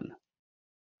things done.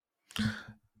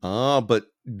 But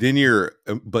then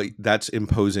but that's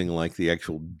imposing like the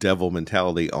actual devil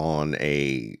mentality on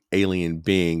a alien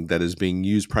being that is being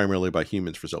used primarily by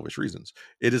humans for selfish reasons.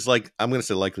 It is like, I'm going to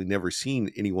say likely never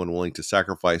seen anyone willing to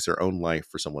sacrifice their own life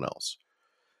for someone else.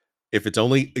 If it's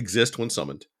only exist when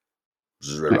summoned,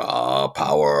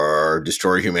 power,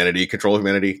 destroy humanity, control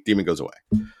humanity, demon goes away.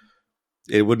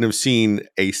 It wouldn't have seen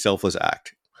a selfless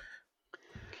act.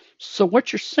 So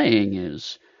what you're saying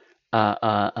is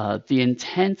the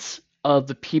intent of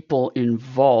the people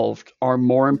involved are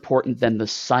more important than the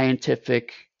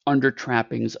scientific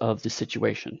undertrappings of the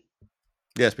situation.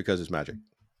 Yes, because it's magic.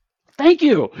 Thank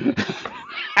you.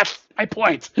 That's my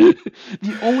point.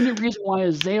 The only reason why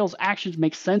Azale's actions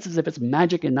make sense is if it's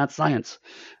magic and not science.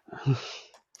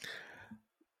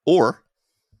 Or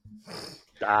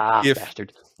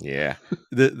bastard. Yeah.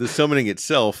 The summoning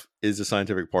itself is the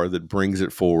scientific part that brings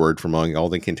it forward from among all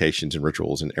the incantations and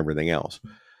rituals and everything else.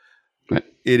 Right.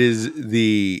 It is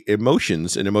the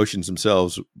emotions, and emotions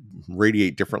themselves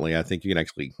radiate differently. I think you can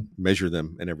actually measure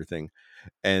them and everything.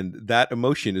 And that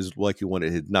emotion is likely one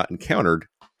it had not encountered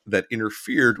that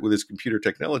interfered with its computer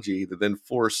technology that then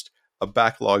forced a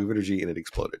backlog of energy and it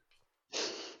exploded.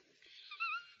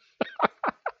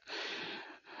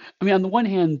 I mean, on the one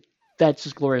hand, that's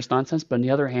just glorious nonsense. But on the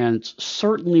other hand,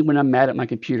 certainly when I'm mad at my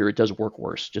computer, it does work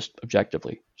worse, just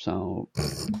objectively. So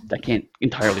I can't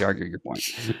entirely argue your point.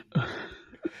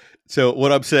 So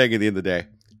what I'm saying at the end of the day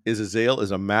is Azale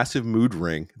is a massive mood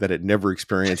ring that had never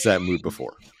experienced that mood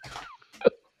before.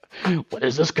 What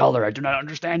is this color? I do not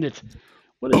understand it.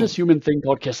 What is this human thing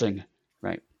called kissing?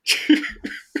 Right.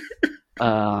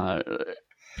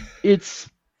 It's...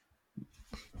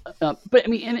 but I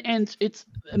mean, and it's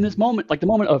in this moment, like the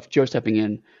moment of Joe stepping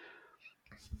in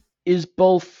is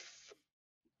both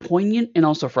poignant and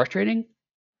also frustrating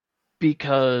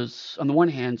because on the one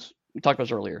hand, we talked about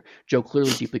this earlier, Joe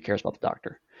clearly deeply cares about the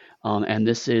doctor. And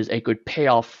this is a good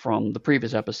payoff from the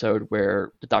previous episode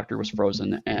where the doctor was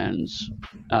frozen and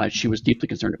she was deeply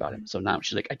concerned about him. So now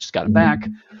she's like, I just got him back.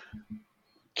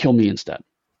 Kill me instead.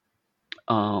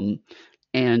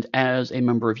 And as a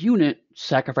member of UNIT,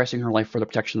 sacrificing her life for the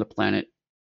protection of the planet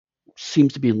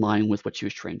seems to be in line with what she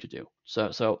was trained to do.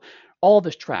 So all of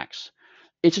this tracks.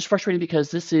 It's just frustrating because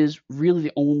this is really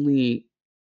the only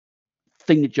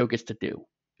thing that Joe gets to do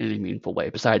in a meaningful way,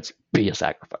 besides be a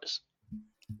sacrifice.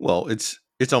 Well, it's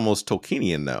almost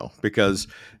Tolkienian though, because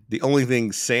the only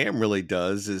thing Sam really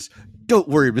does is, "Don't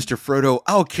worry, Mr. Frodo,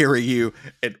 I'll carry you,"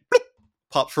 and bloop,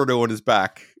 pops Frodo on his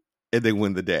back, and they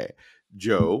win the day.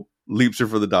 Joe leaps her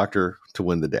for the doctor to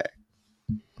win the day.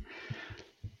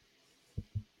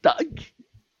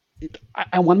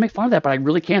 I want to make fun of that, but I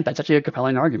really can't. That's actually a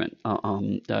compelling argument.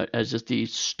 As just the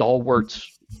stalwart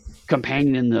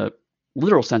companion in the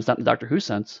literal sense, not in the Doctor Who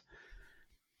sense,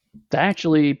 that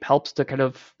actually helps to kind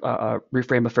of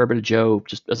reframe a fair bit of Joe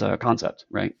just as a concept,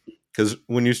 right? Because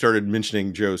when you started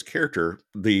mentioning Joe's character,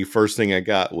 the first thing I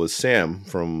got was Sam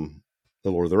from The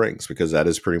Lord of the Rings, because that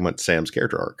is pretty much Sam's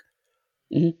character arc.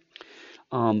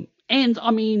 Mm-hmm. And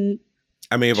I mean,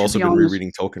 I may have also been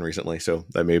rereading Tolkien recently, so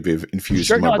that may be infused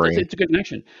in my brain. It's a good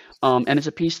connection. And it's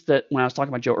a piece that when I was talking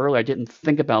about Joe earlier, I didn't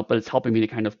think about, but it's helping me to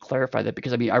kind of clarify that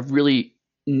because I mean, I really,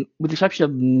 with the exception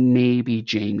of maybe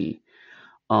Jamie,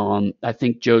 I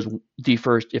think Joe's the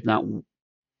first, if not,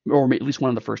 or at least one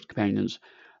of the first companions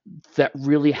that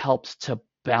really helps to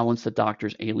balance the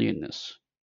Doctor's alienness,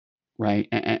 right?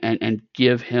 And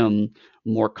give him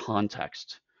more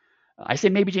context. I say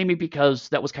maybe Jamie because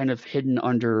that was kind of hidden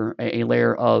under a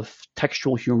layer of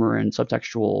textual humor and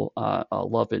subtextual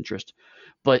love interest.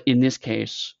 But in this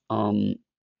case, I think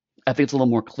it's a little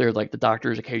more clear, like the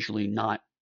Doctor is occasionally not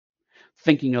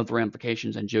thinking of the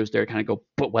ramifications and Joe's there to kind of go,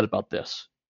 but what about this?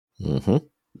 Mm-hmm.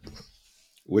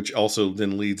 Which also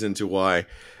then leads into why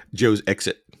Joe's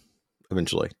exit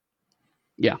eventually.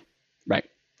 Yeah, right.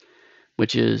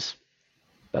 Which is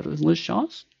better than Liz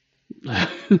Shaw's?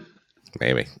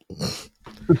 Maybe.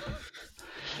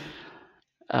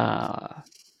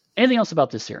 Anything else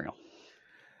about this serial?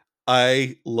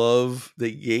 I love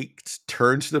that Yates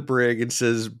turns to the brig and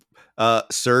says,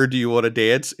 "Sir, do you want to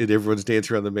dance?" And everyone's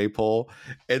dancing around the maypole.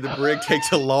 And the brig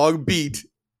takes a long beat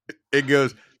and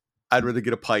goes, "I'd rather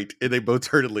get a pint." And they both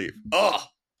turn and leave. Oh!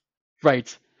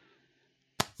 Right.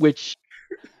 Which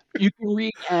you can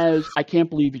read as, I can't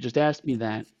believe you just asked me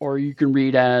that. Or you can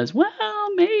read as, well,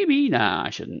 maybe. Nah, I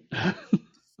shouldn't.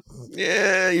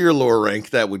 Yeah, you're lower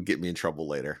rank. That would get me in trouble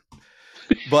later.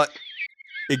 But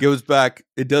it goes back.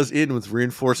 It does end with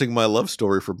reinforcing my love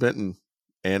story for Benton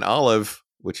and Olive,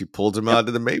 which he pulls him out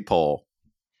to the maypole.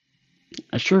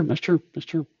 That's true. That's true. That's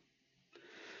true.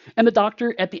 And the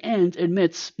doctor at the end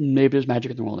admits maybe there's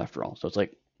magic in the world after all. So it's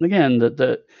like again,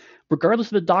 the regardless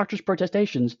of the doctor's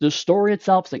protestations, the story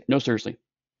itself is like, no, seriously,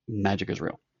 magic is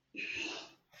real.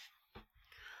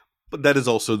 But that is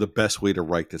also the best way to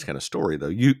write this kind of story, though.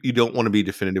 You don't want to be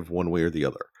definitive one way or the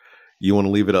other. You want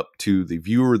to leave it up to the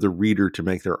viewer, the reader, to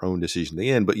make their own decision in the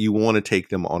end, but you want to take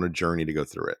them on a journey to go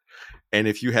through it. And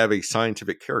if you have a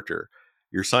scientific character,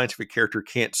 your scientific character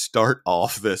can't start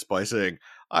off this by saying,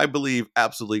 I believe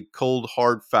absolutely cold,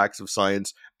 hard facts of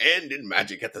science and in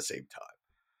magic at the same time.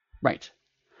 Right.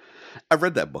 I've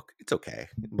read that book. It's okay,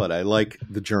 but I like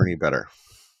the journey better.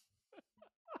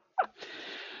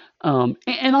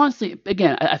 And honestly,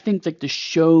 again, I think like the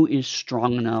show is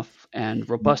strong enough and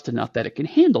robust enough that it can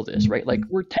handle this, right? Like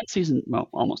we're 10 seasons, well,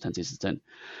 almost 10 seasons in.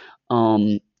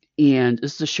 And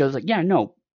this is a show that's like, yeah,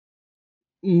 no,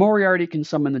 Moriarty can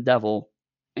summon the devil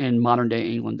in modern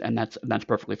day England, and that's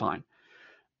perfectly fine.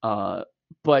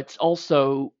 But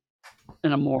also,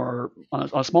 in a more on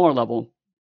a smaller level,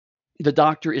 the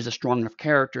Doctor is a strong enough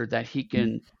character that he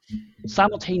can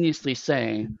simultaneously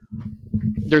say,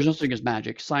 "There's no such thing as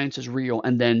magic. Science is real,"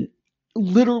 and then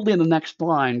literally in the next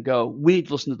line go, "We need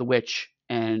to listen to the witch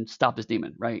and stop this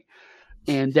demon," right?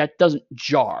 And that doesn't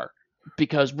jar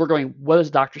because we're going, what is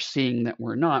the Doctor seeing that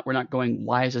we're not? We're not going,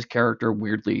 why is this character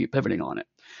weirdly pivoting on it?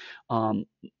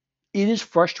 It is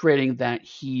frustrating that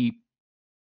he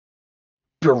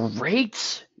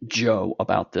berates Jo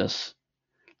about this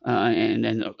and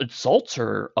insults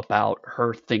her about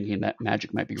her thinking that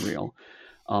magic might be real,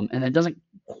 and then doesn't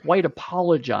quite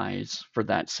apologize for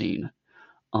that scene.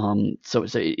 So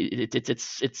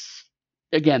it's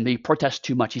again, they protest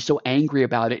too much. He's so angry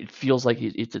about it. It feels like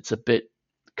it's a bit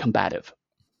combative.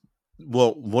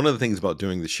 Well, one of the things about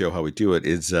doing the show, how we do it,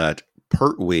 is that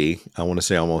Pertwee, I want to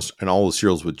say almost in all the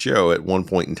serials with Jo, at one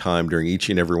point in time during each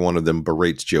and every one of them,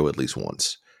 berates Jo at least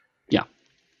once. Yeah.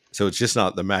 So it's just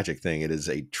not the magic thing. It is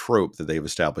a trope that they've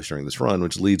established during this run,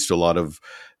 which leads to a lot of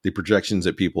the projections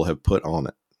that people have put on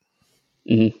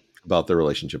it about their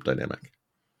relationship dynamic.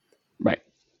 Right.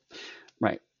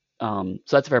 Right. So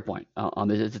that's a fair point.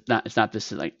 It's not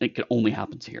this like it can only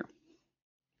happen here.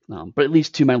 But at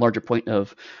least to my larger point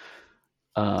of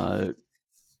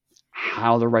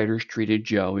how the writers treated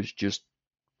Jo is just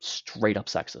straight up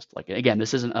sexist. Like again,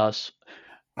 this isn't us,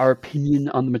 our opinion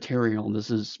on the material. This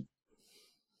is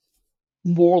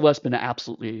more or less been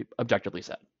absolutely objectively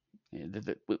said.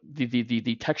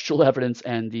 The textual evidence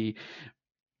and the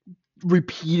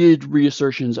repeated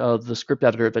reassertions of the script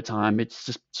editor at the time, it's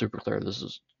just super clear this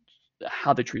is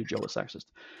how they treated Jo as sexist,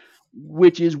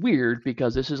 which is weird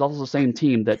because this is also the same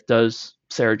team that does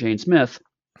Sarah Jane Smith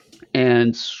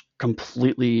and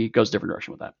completely goes a different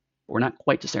direction with that. We're not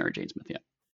quite to Sarah Jane Smith yet.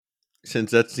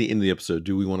 Since that's the end of the episode,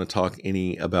 do we want to talk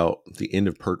any about the end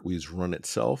of Pertwee's run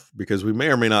itself? Because we may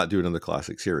or may not do it in the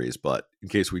classic series, but in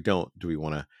case we don't, do we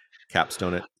want to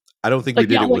capstone it? I don't think we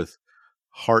did it with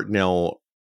Hartnell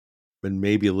and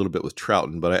maybe a little bit with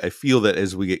Troughton, but I feel that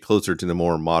as we get closer to the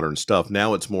more modern stuff,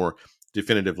 now it's more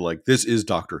definitive, like this is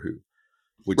Doctor Who,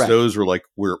 which those are like,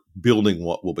 we're building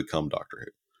what will become Doctor Who.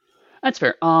 That's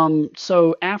fair.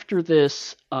 So after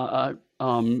this,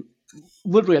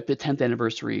 literally at the 10th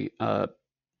anniversary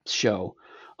show,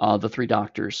 The Three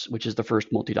Doctors, which is the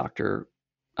first multi-doctor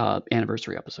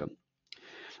anniversary episode,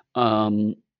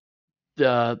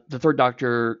 the third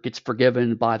Doctor gets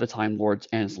forgiven by the Time Lords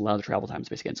and is allowed to travel time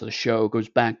space again. So the show goes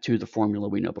back to the formula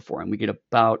we know before, and we get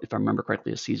about, if I remember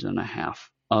correctly, a season and a half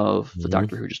of the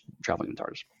Doctor Who just traveling in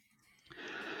TARDIS.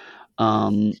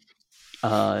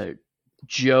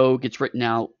 Jo gets written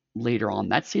out later on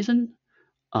that season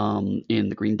in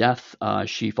The Green Death.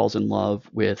 She falls in love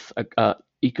with a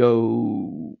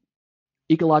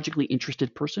ecologically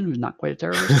interested person who's not quite a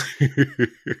terrorist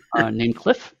named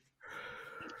Cliff.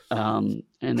 And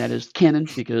that is canon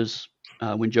because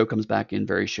when Jo comes back in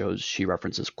various shows, she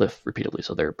references Cliff repeatedly.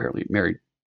 So they're apparently married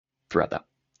throughout that.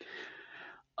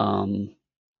 And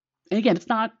again, it's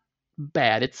not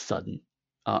bad. It's sudden.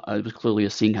 It was clearly a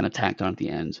scene kind of tacked on at the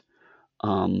end.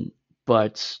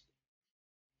 But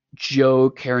Jo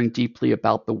caring deeply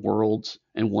about the world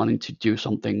and wanting to do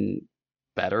something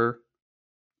better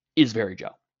is very Jo.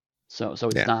 So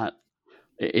it's not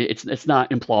it's not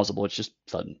implausible. It's just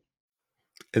sudden.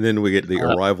 And then we get the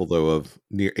arrival though of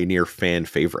a near fan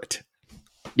favorite.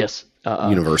 Yes,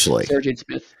 universally, Sarah Jane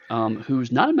Smith,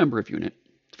 who's not a member of UNIT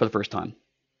for the first time.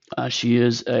 She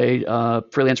is a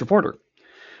freelance reporter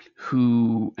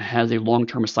who has a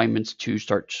long-term assignment to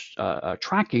start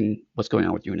tracking what's going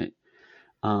on with UNIT.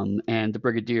 And the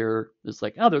Brigadier is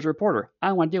like, oh, there's a reporter. I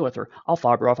don't want to deal with her. I'll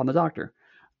fob her off on the Doctor.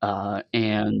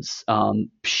 and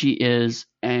she is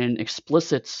an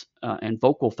explicit and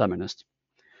vocal feminist.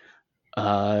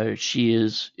 She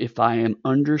is, if I am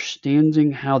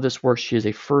understanding how this works, she is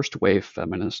a first wave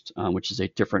feminist, which is a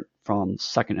different from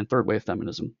second and third wave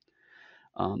feminism.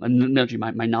 And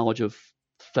my knowledge of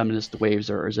feminist waves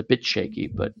is a bit shaky,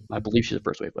 but I believe she's a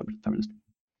first wave feminist,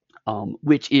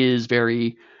 which is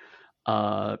very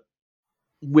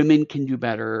women can do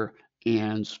better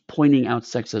and pointing out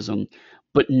sexism,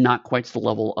 but not quite to the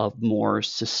level of more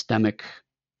systemic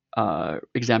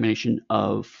examination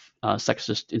of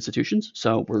sexist institutions.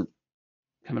 So we're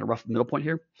having a rough middle point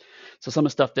here. So some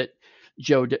of the stuff that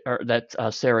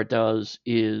Sarah does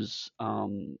is,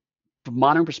 from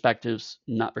modern perspectives,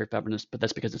 not very feminist, but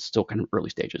that's because it's still kind of early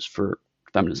stages for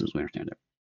feminism as we understand it.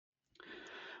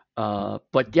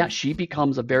 But yeah, she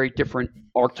becomes a very different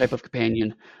archetype of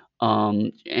companion,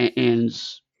 and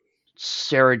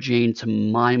Sarah Jane, to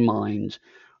my mind,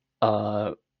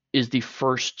 is the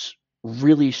first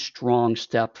really strong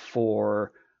step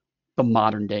for the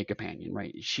modern day companion,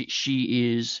 right?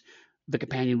 She is the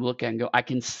companion we look at and go, I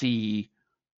can see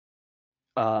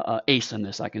Ace in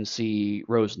this, I can see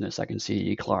Rose in this, I can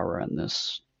see Clara in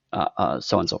this, so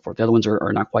on and so forth. The other ones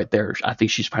are not quite there. I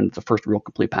think she's kind of the first real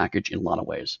complete package in a lot of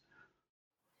ways.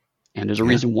 And there's a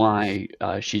reason why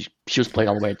she was played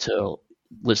all the way to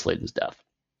Liz Sladen's death.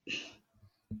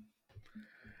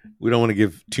 We don't want to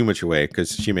give too much away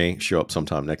because she may show up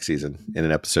sometime next season in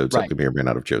an episode, so we may or may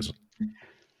not have chosen.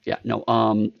 Yeah, no.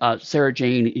 Sarah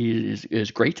Jane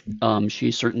is great.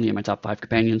 She's certainly in my top 5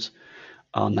 companions.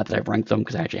 Not that I've ranked them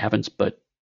because I actually haven't, but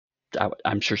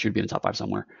I'm sure she would be in the top 5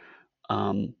 somewhere.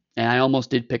 And I almost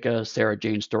did pick a Sarah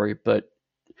Jane story, but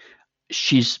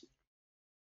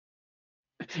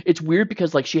it's weird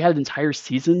because like she had an entire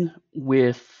season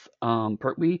with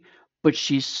Pertwee, but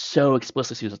she's so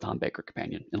explicit she was a Tom Baker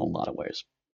companion in a lot of ways.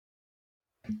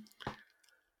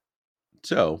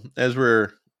 So as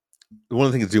one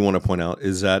of the things I do want to point out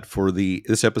is that for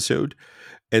this episode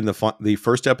and the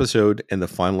first episode and the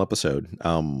final episode,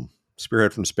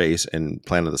 Spearhead from Space and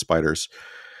Planet of the Spiders,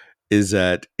 is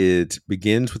that it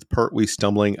begins with Pertwee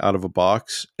stumbling out of a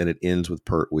box and it ends with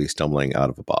Pertwee stumbling out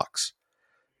of a box.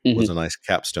 Mm-hmm. Was a nice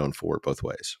capstone for it both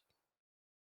ways.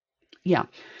 Yeah.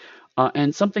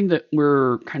 And something that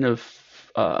we're kind of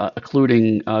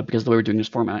occluding because of the way we're doing this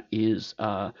format is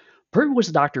Pertwee was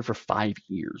the Doctor for 5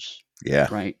 years. Yeah.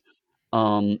 Right.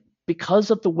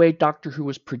 Because of the way Doctor Who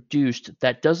was produced,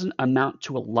 that doesn't amount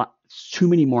to too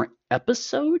many more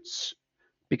episodes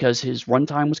because his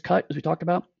runtime was cut, as we talked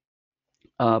about.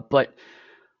 But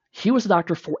he was the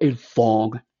Doctor for a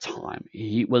long time.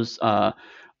 He was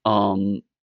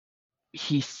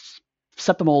he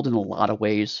set the mold in a lot of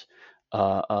ways.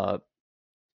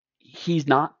 He's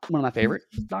not one of my favorite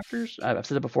Doctors. I've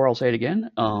said it before. I'll say it again.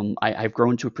 I've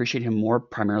grown to appreciate him more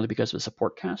primarily because of the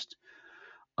support cast.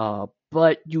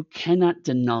 But you cannot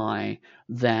deny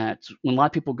that when a lot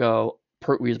of people go,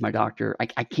 Pertwee is my Doctor,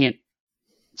 I can't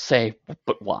say,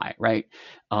 but why, right?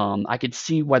 I could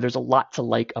see why there's a lot to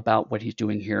like about what he's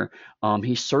doing here.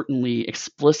 He certainly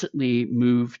explicitly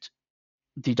moved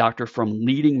the Doctor from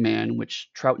leading man, which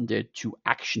Troughton did, to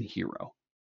action hero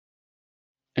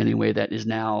in a way that is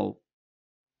now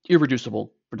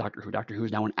irreducible for Doctor Who. Doctor Who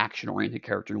is now an action-oriented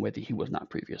character in a way that he was not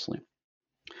previously.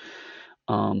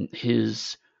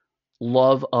 His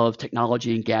love of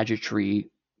technology and gadgetry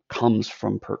comes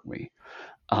from Pertwee.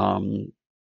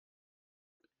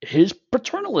 His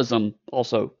paternalism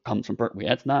also comes from Pertwee.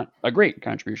 That's not a great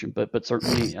contribution, but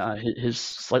certainly his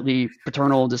slightly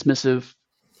paternal, dismissive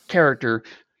character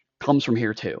comes from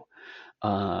here too.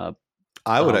 I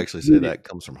would actually say that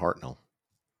comes from Hartnell.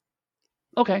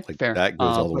 Okay, like fair. That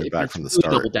goes all the way back from the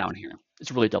start. Double down here.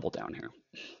 It's really double down here.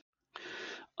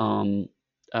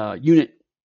 Unit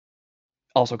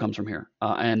also comes from here,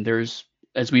 and there's,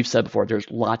 as we've said before, there's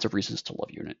lots of reasons to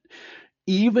love Unit,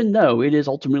 even though it is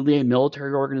ultimately a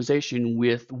military organization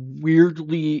with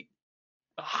weirdly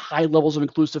high levels of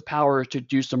inclusive power to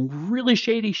do some really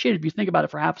shady shit if you think about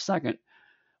it for half a second.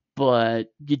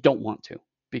 But you don't want to,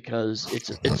 because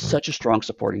it's such a strong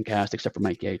supporting cast, except for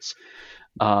Mike Gates,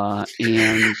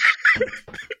 and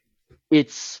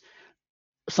it's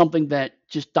something that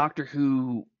just Doctor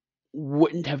Who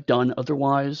wouldn't have done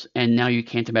otherwise, and now you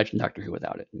can't imagine Doctor Who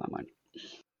without it, in my mind.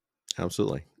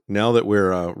 Absolutely. Now that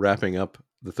we're wrapping up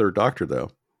the third Doctor,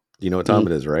 though, you know what time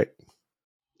it is, right?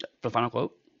 The final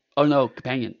quote? Oh no,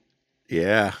 companion.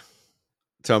 Yeah.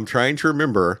 So I'm trying to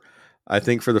remember. I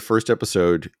think for the first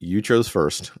episode, you chose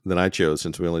first, then I chose,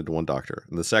 since we only did one Doctor.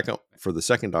 And for the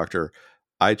second Doctor,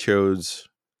 I chose,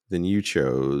 then you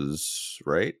chose,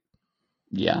 right?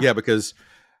 Yeah. Yeah, because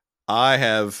I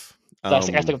have, I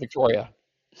stick with Victoria.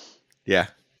 yeah.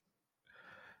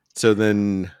 So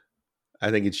then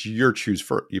I think it's your choose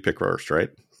first. You pick first, right?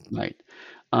 Right.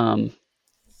 And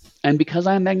because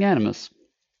I'm magnanimous,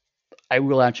 I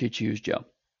will actually choose Joe.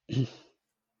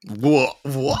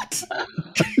 What?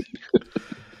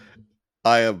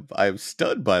 I am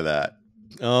stunned by that.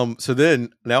 So then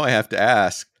now I have to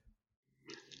ask,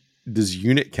 does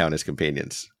unit count as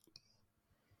companions?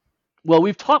 Well,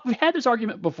 we've had this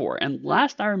argument before, and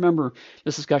last I remember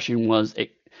this discussion was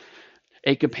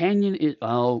a companion is,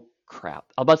 oh crap.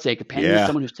 I was about to say a companion is Yeah.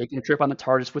 someone who's taking a trip on the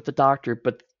TARDIS with the Doctor,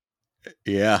 but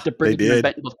Yeah, the they Brigadier and did.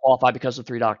 Benton both qualify because of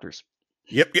 3 Doctors.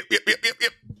 Yep.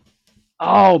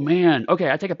 Oh man. Okay,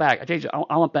 I take it back. I change it.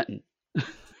 I want Benton.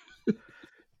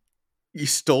 You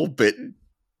stole Bitten,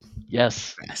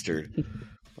 Yes. bastard.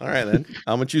 All right, then.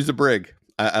 I'm going to choose the Brig.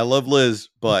 I love Liz,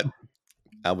 but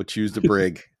I would choose the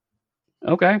Brig.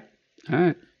 Okay. All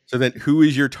right. So then who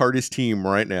is your TARDIS team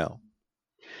right now?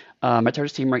 My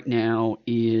TARDIS team right now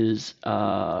is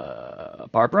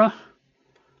Barbara,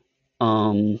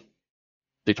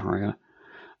 Victoria,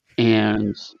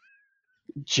 and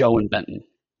Joe and Benton.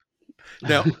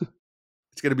 Now,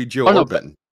 it's going to be Joe Oh or no.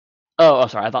 Benton. Oh,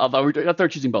 sorry. I thought we were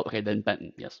choosing both. Okay, then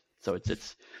Benton. Yes. So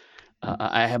it's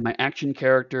I have my action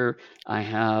character. I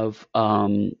have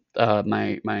my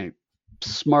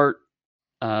smart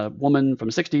woman from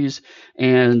the 60s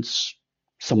and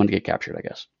someone to get captured, I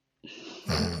guess.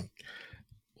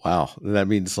 Wow. That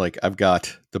means like I've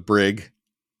got the Brig,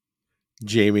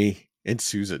 Jamie, and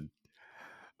Susan.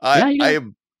 Yeah, you got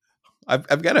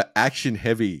I've got an action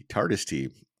heavy TARDIS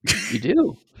team. you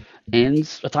do,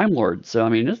 and a Time Lord. So I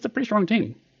mean, it's a pretty strong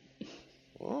team.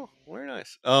 Oh, very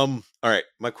nice. All right,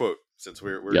 my quote. Since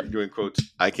we're Yep. doing quotes,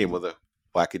 I came with a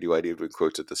wackadoo idea of doing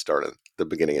quotes at the start and the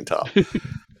beginning and top.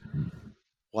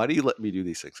 Why do you let me do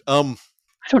these things? I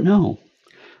don't know.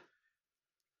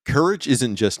 Courage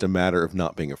isn't just a matter of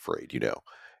not being afraid, you know.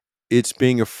 It's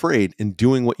being afraid and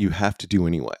doing what you have to do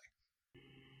anyway.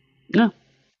 Yeah,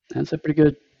 that's a pretty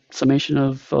good summation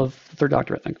of the Third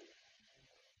Doctor, I think.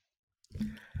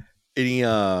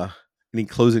 Any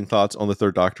closing thoughts on the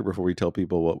Third Doctor before we tell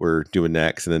people what we're doing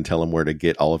next, and then tell them where to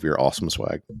get all of your awesome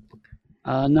swag?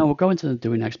 No, we'll go into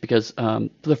doing next because for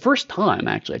the first time,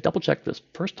 actually, I double checked this.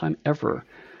 First time ever,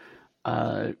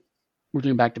 we're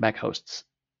doing back-to-back hosts.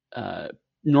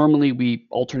 Normally we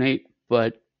alternate,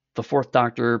 but the Fourth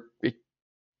Doctor, it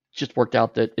just worked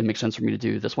out that it makes sense for me to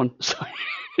do this one. So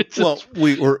well,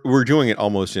 we're doing it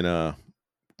almost in a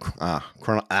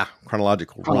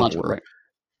chronological run order. Right.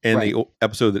 And the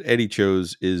episode that Eddy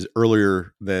chose is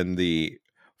earlier than the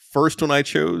first one I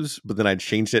chose, but then I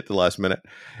changed it at the last minute,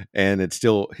 and his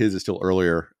is still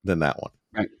earlier than that one.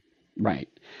 Right.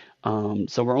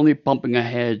 So we're only bumping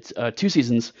ahead 2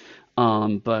 seasons,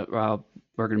 but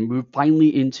we're going to move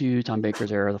finally into Tom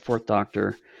Baker's era, the Fourth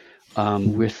Doctor,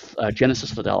 with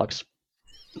Genesis of the Daleks.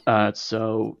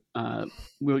 So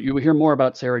you will hear more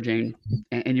about Sarah Jane,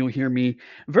 and you'll hear me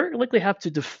very likely have to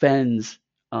defend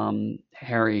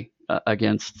Harry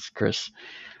against Chris.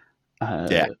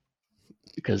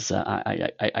 Because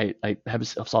I have a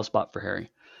soft spot for Harry.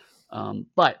 So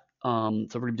we're going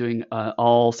to be doing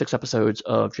all 6 episodes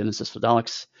of Genesis of the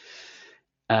Daleks.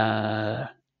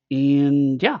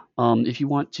 And yeah, if you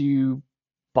want to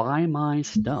buy my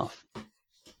stuff,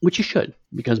 which you should,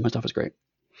 because my stuff is great.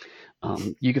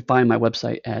 You can find my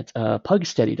website at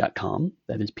pugsteady.com.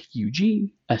 That is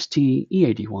PUGSTEADY.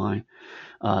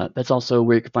 That's also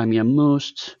where you can find me on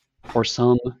most, or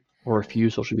some, or a few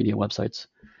social media websites.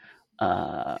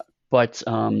 But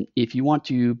if you want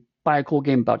to buy a cool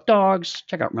game about dogs,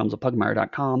 check out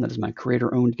realmsofpugmire.com. That is my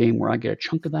creator-owned game where I get a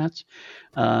chunk of that.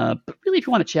 But really, if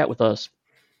you want to chat with us,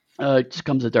 just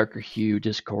come to the Darker Hue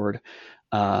Discord,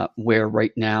 where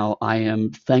right now I am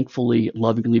thankfully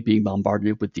lovingly being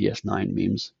bombarded with DS9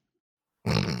 memes.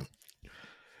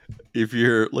 If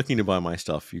you're looking to buy my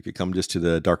stuff, you could come just to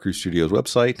the Dark Crew Studios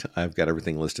website. I've got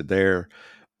everything listed there.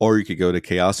 Or you could go to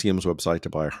Chaosium's website to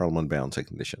buy Harlem Unbound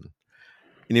 2nd edition.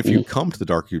 And if you come to the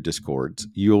Dark Crew Discords,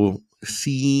 you'll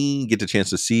get a chance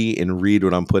to see and read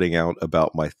what I'm putting out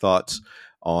about my thoughts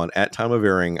on, at time of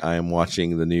airing, I am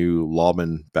watching the new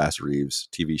Lawman Bass Reeves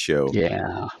TV show.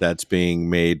 Yeah. That's being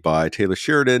made by Taylor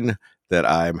Sheridan, that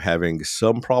I'm having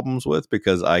some problems with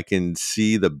because I can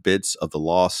see the bits of the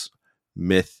lost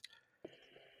myth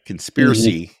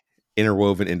conspiracy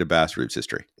interwoven into Bass Reeves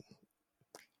history.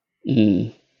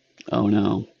 Oh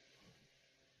no.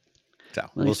 So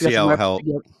we'll see how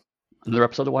another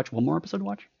episode to watch. One more episode to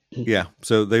watch. Yeah.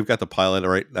 So they've got the pilot,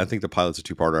 right? I think the pilot's a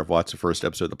 2-parter. I've watched the first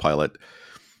episode of the pilot.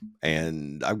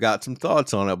 and I've got some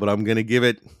thoughts on it, but I'm gonna give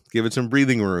it some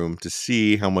breathing room to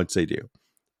see how much they do.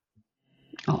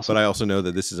 Awesome. But I also know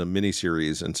that this is a mini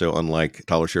series, and so unlike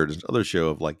Tyler Sheridan's other show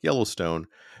of like Yellowstone,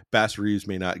 Bass Reeves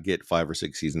may not get 5 or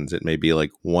 6 seasons. It may be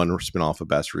like one spinoff of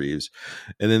Bass Reeves,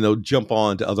 and then they'll jump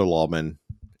on to other lawmen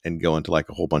and go into like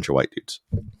a whole bunch of white dudes.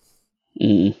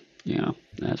 Yeah,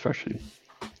 that's frustrating.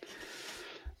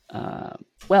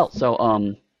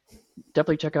 So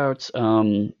definitely check out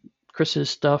Chris's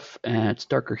stuff at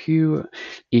Darker Hue.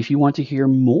 If you want to hear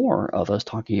more of us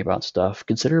talking about stuff,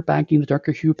 consider backing the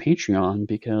Darker Hue Patreon,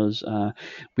 because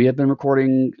we have been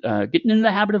getting in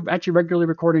the habit of actually regularly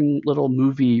recording little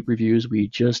movie reviews. We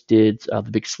just did The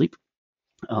Big Sleep.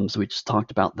 So we just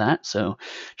talked about that. So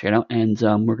check it out. And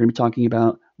we're going to be talking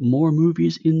about more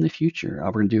movies in the future.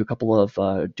 We're going to do a couple of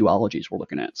duologies we're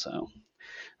looking at. So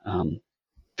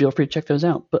feel free to check those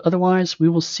out. But otherwise, we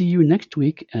will see you next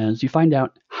week as you find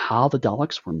out how the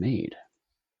Daleks were made.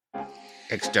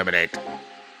 Exterminate.